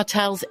 drug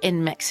cartels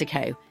in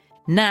Mexico.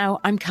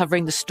 Now I'm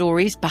covering the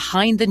stories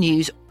behind the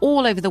news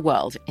all over the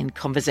world in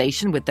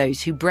conversation with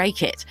those who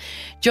break it.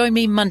 Join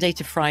me Monday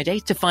to Friday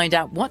to find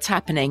out what's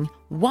happening,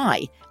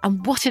 why,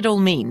 and what it all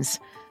means.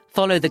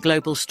 Follow The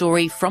Global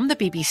Story from the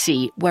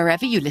BBC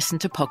wherever you listen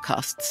to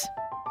podcasts.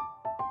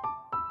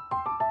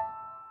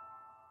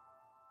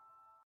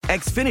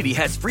 Xfinity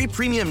has free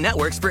premium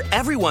networks for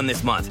everyone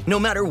this month, no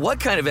matter what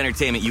kind of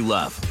entertainment you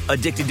love.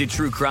 Addicted to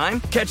true crime?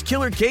 Catch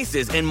killer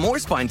cases and more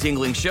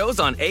spine-tingling shows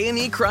on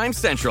A&E Crime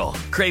Central.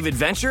 Crave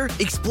adventure?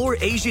 Explore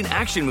Asian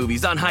action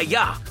movies on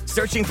Hi-YAH.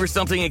 Searching for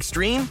something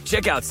extreme?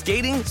 Check out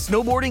skating,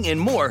 snowboarding, and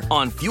more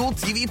on Fuel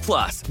TV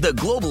Plus, the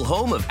global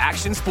home of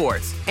action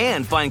sports.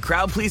 And find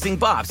crowd-pleasing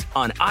bops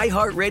on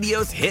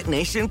iHeartRadio's Hit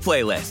Nation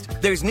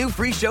playlist. There's new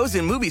free shows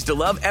and movies to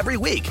love every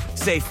week.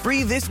 Say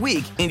free this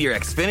week in your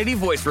Xfinity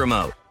voice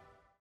remote.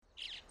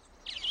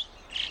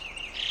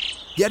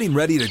 Getting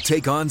ready to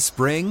take on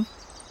spring?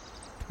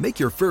 Make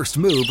your first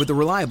move with the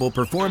reliable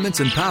performance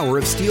and power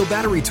of Steel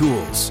battery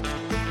tools.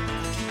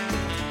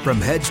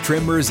 From hedge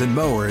trimmers and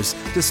mowers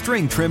to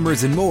string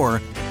trimmers and more,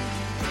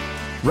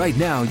 right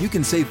now you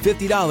can save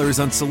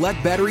 $50 on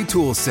select battery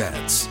tool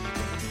sets.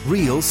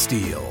 Real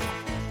Steel.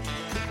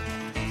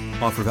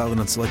 Offer valid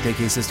on select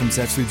AK system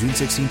sets through June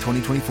 16,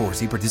 2024.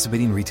 See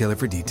participating retailer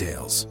for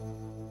details.